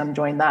wants to come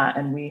join that.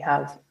 And we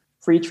have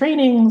free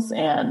trainings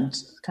and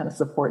kind of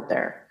support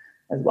there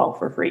as well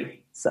for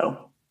free.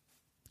 So.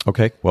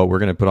 Okay. Well, we're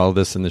going to put all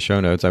this in the show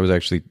notes. I was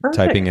actually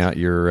typing out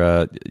your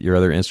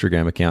other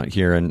Instagram account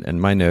here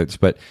and my notes,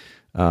 but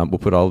we'll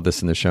put all of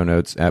this in the show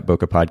notes at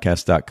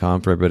bokehpodcast.com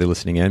for everybody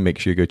listening in. Make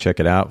sure you go check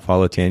it out.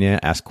 Follow Tanya,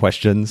 ask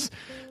questions.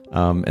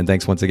 And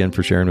thanks once again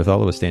for sharing with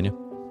all of us, Tanya.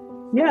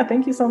 Yeah,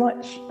 thank you so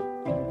much.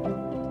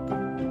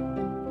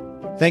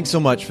 Thanks so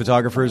much,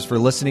 photographers, for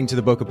listening to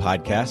the Bokeh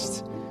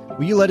Podcast.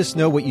 Will you let us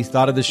know what you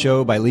thought of the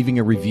show by leaving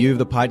a review of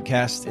the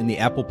podcast in the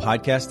Apple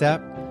Podcast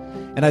app?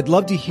 And I'd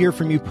love to hear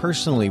from you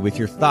personally with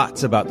your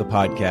thoughts about the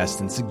podcast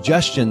and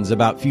suggestions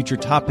about future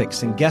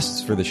topics and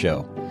guests for the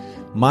show.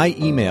 My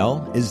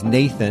email is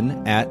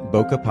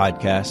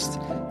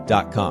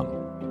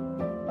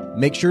nathan@bokehpodcast.com.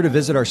 Make sure to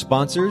visit our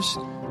sponsors,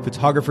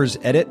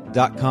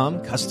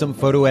 photographersedit.com, custom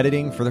photo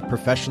editing for the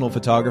professional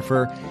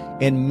photographer,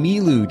 and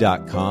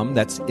Miilu.com,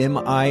 that's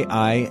MIILU.com,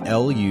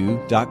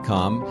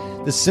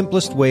 the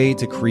simplest way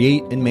to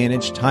create and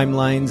manage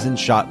timelines and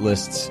shot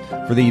lists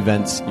for the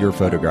events you're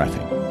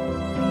photographing.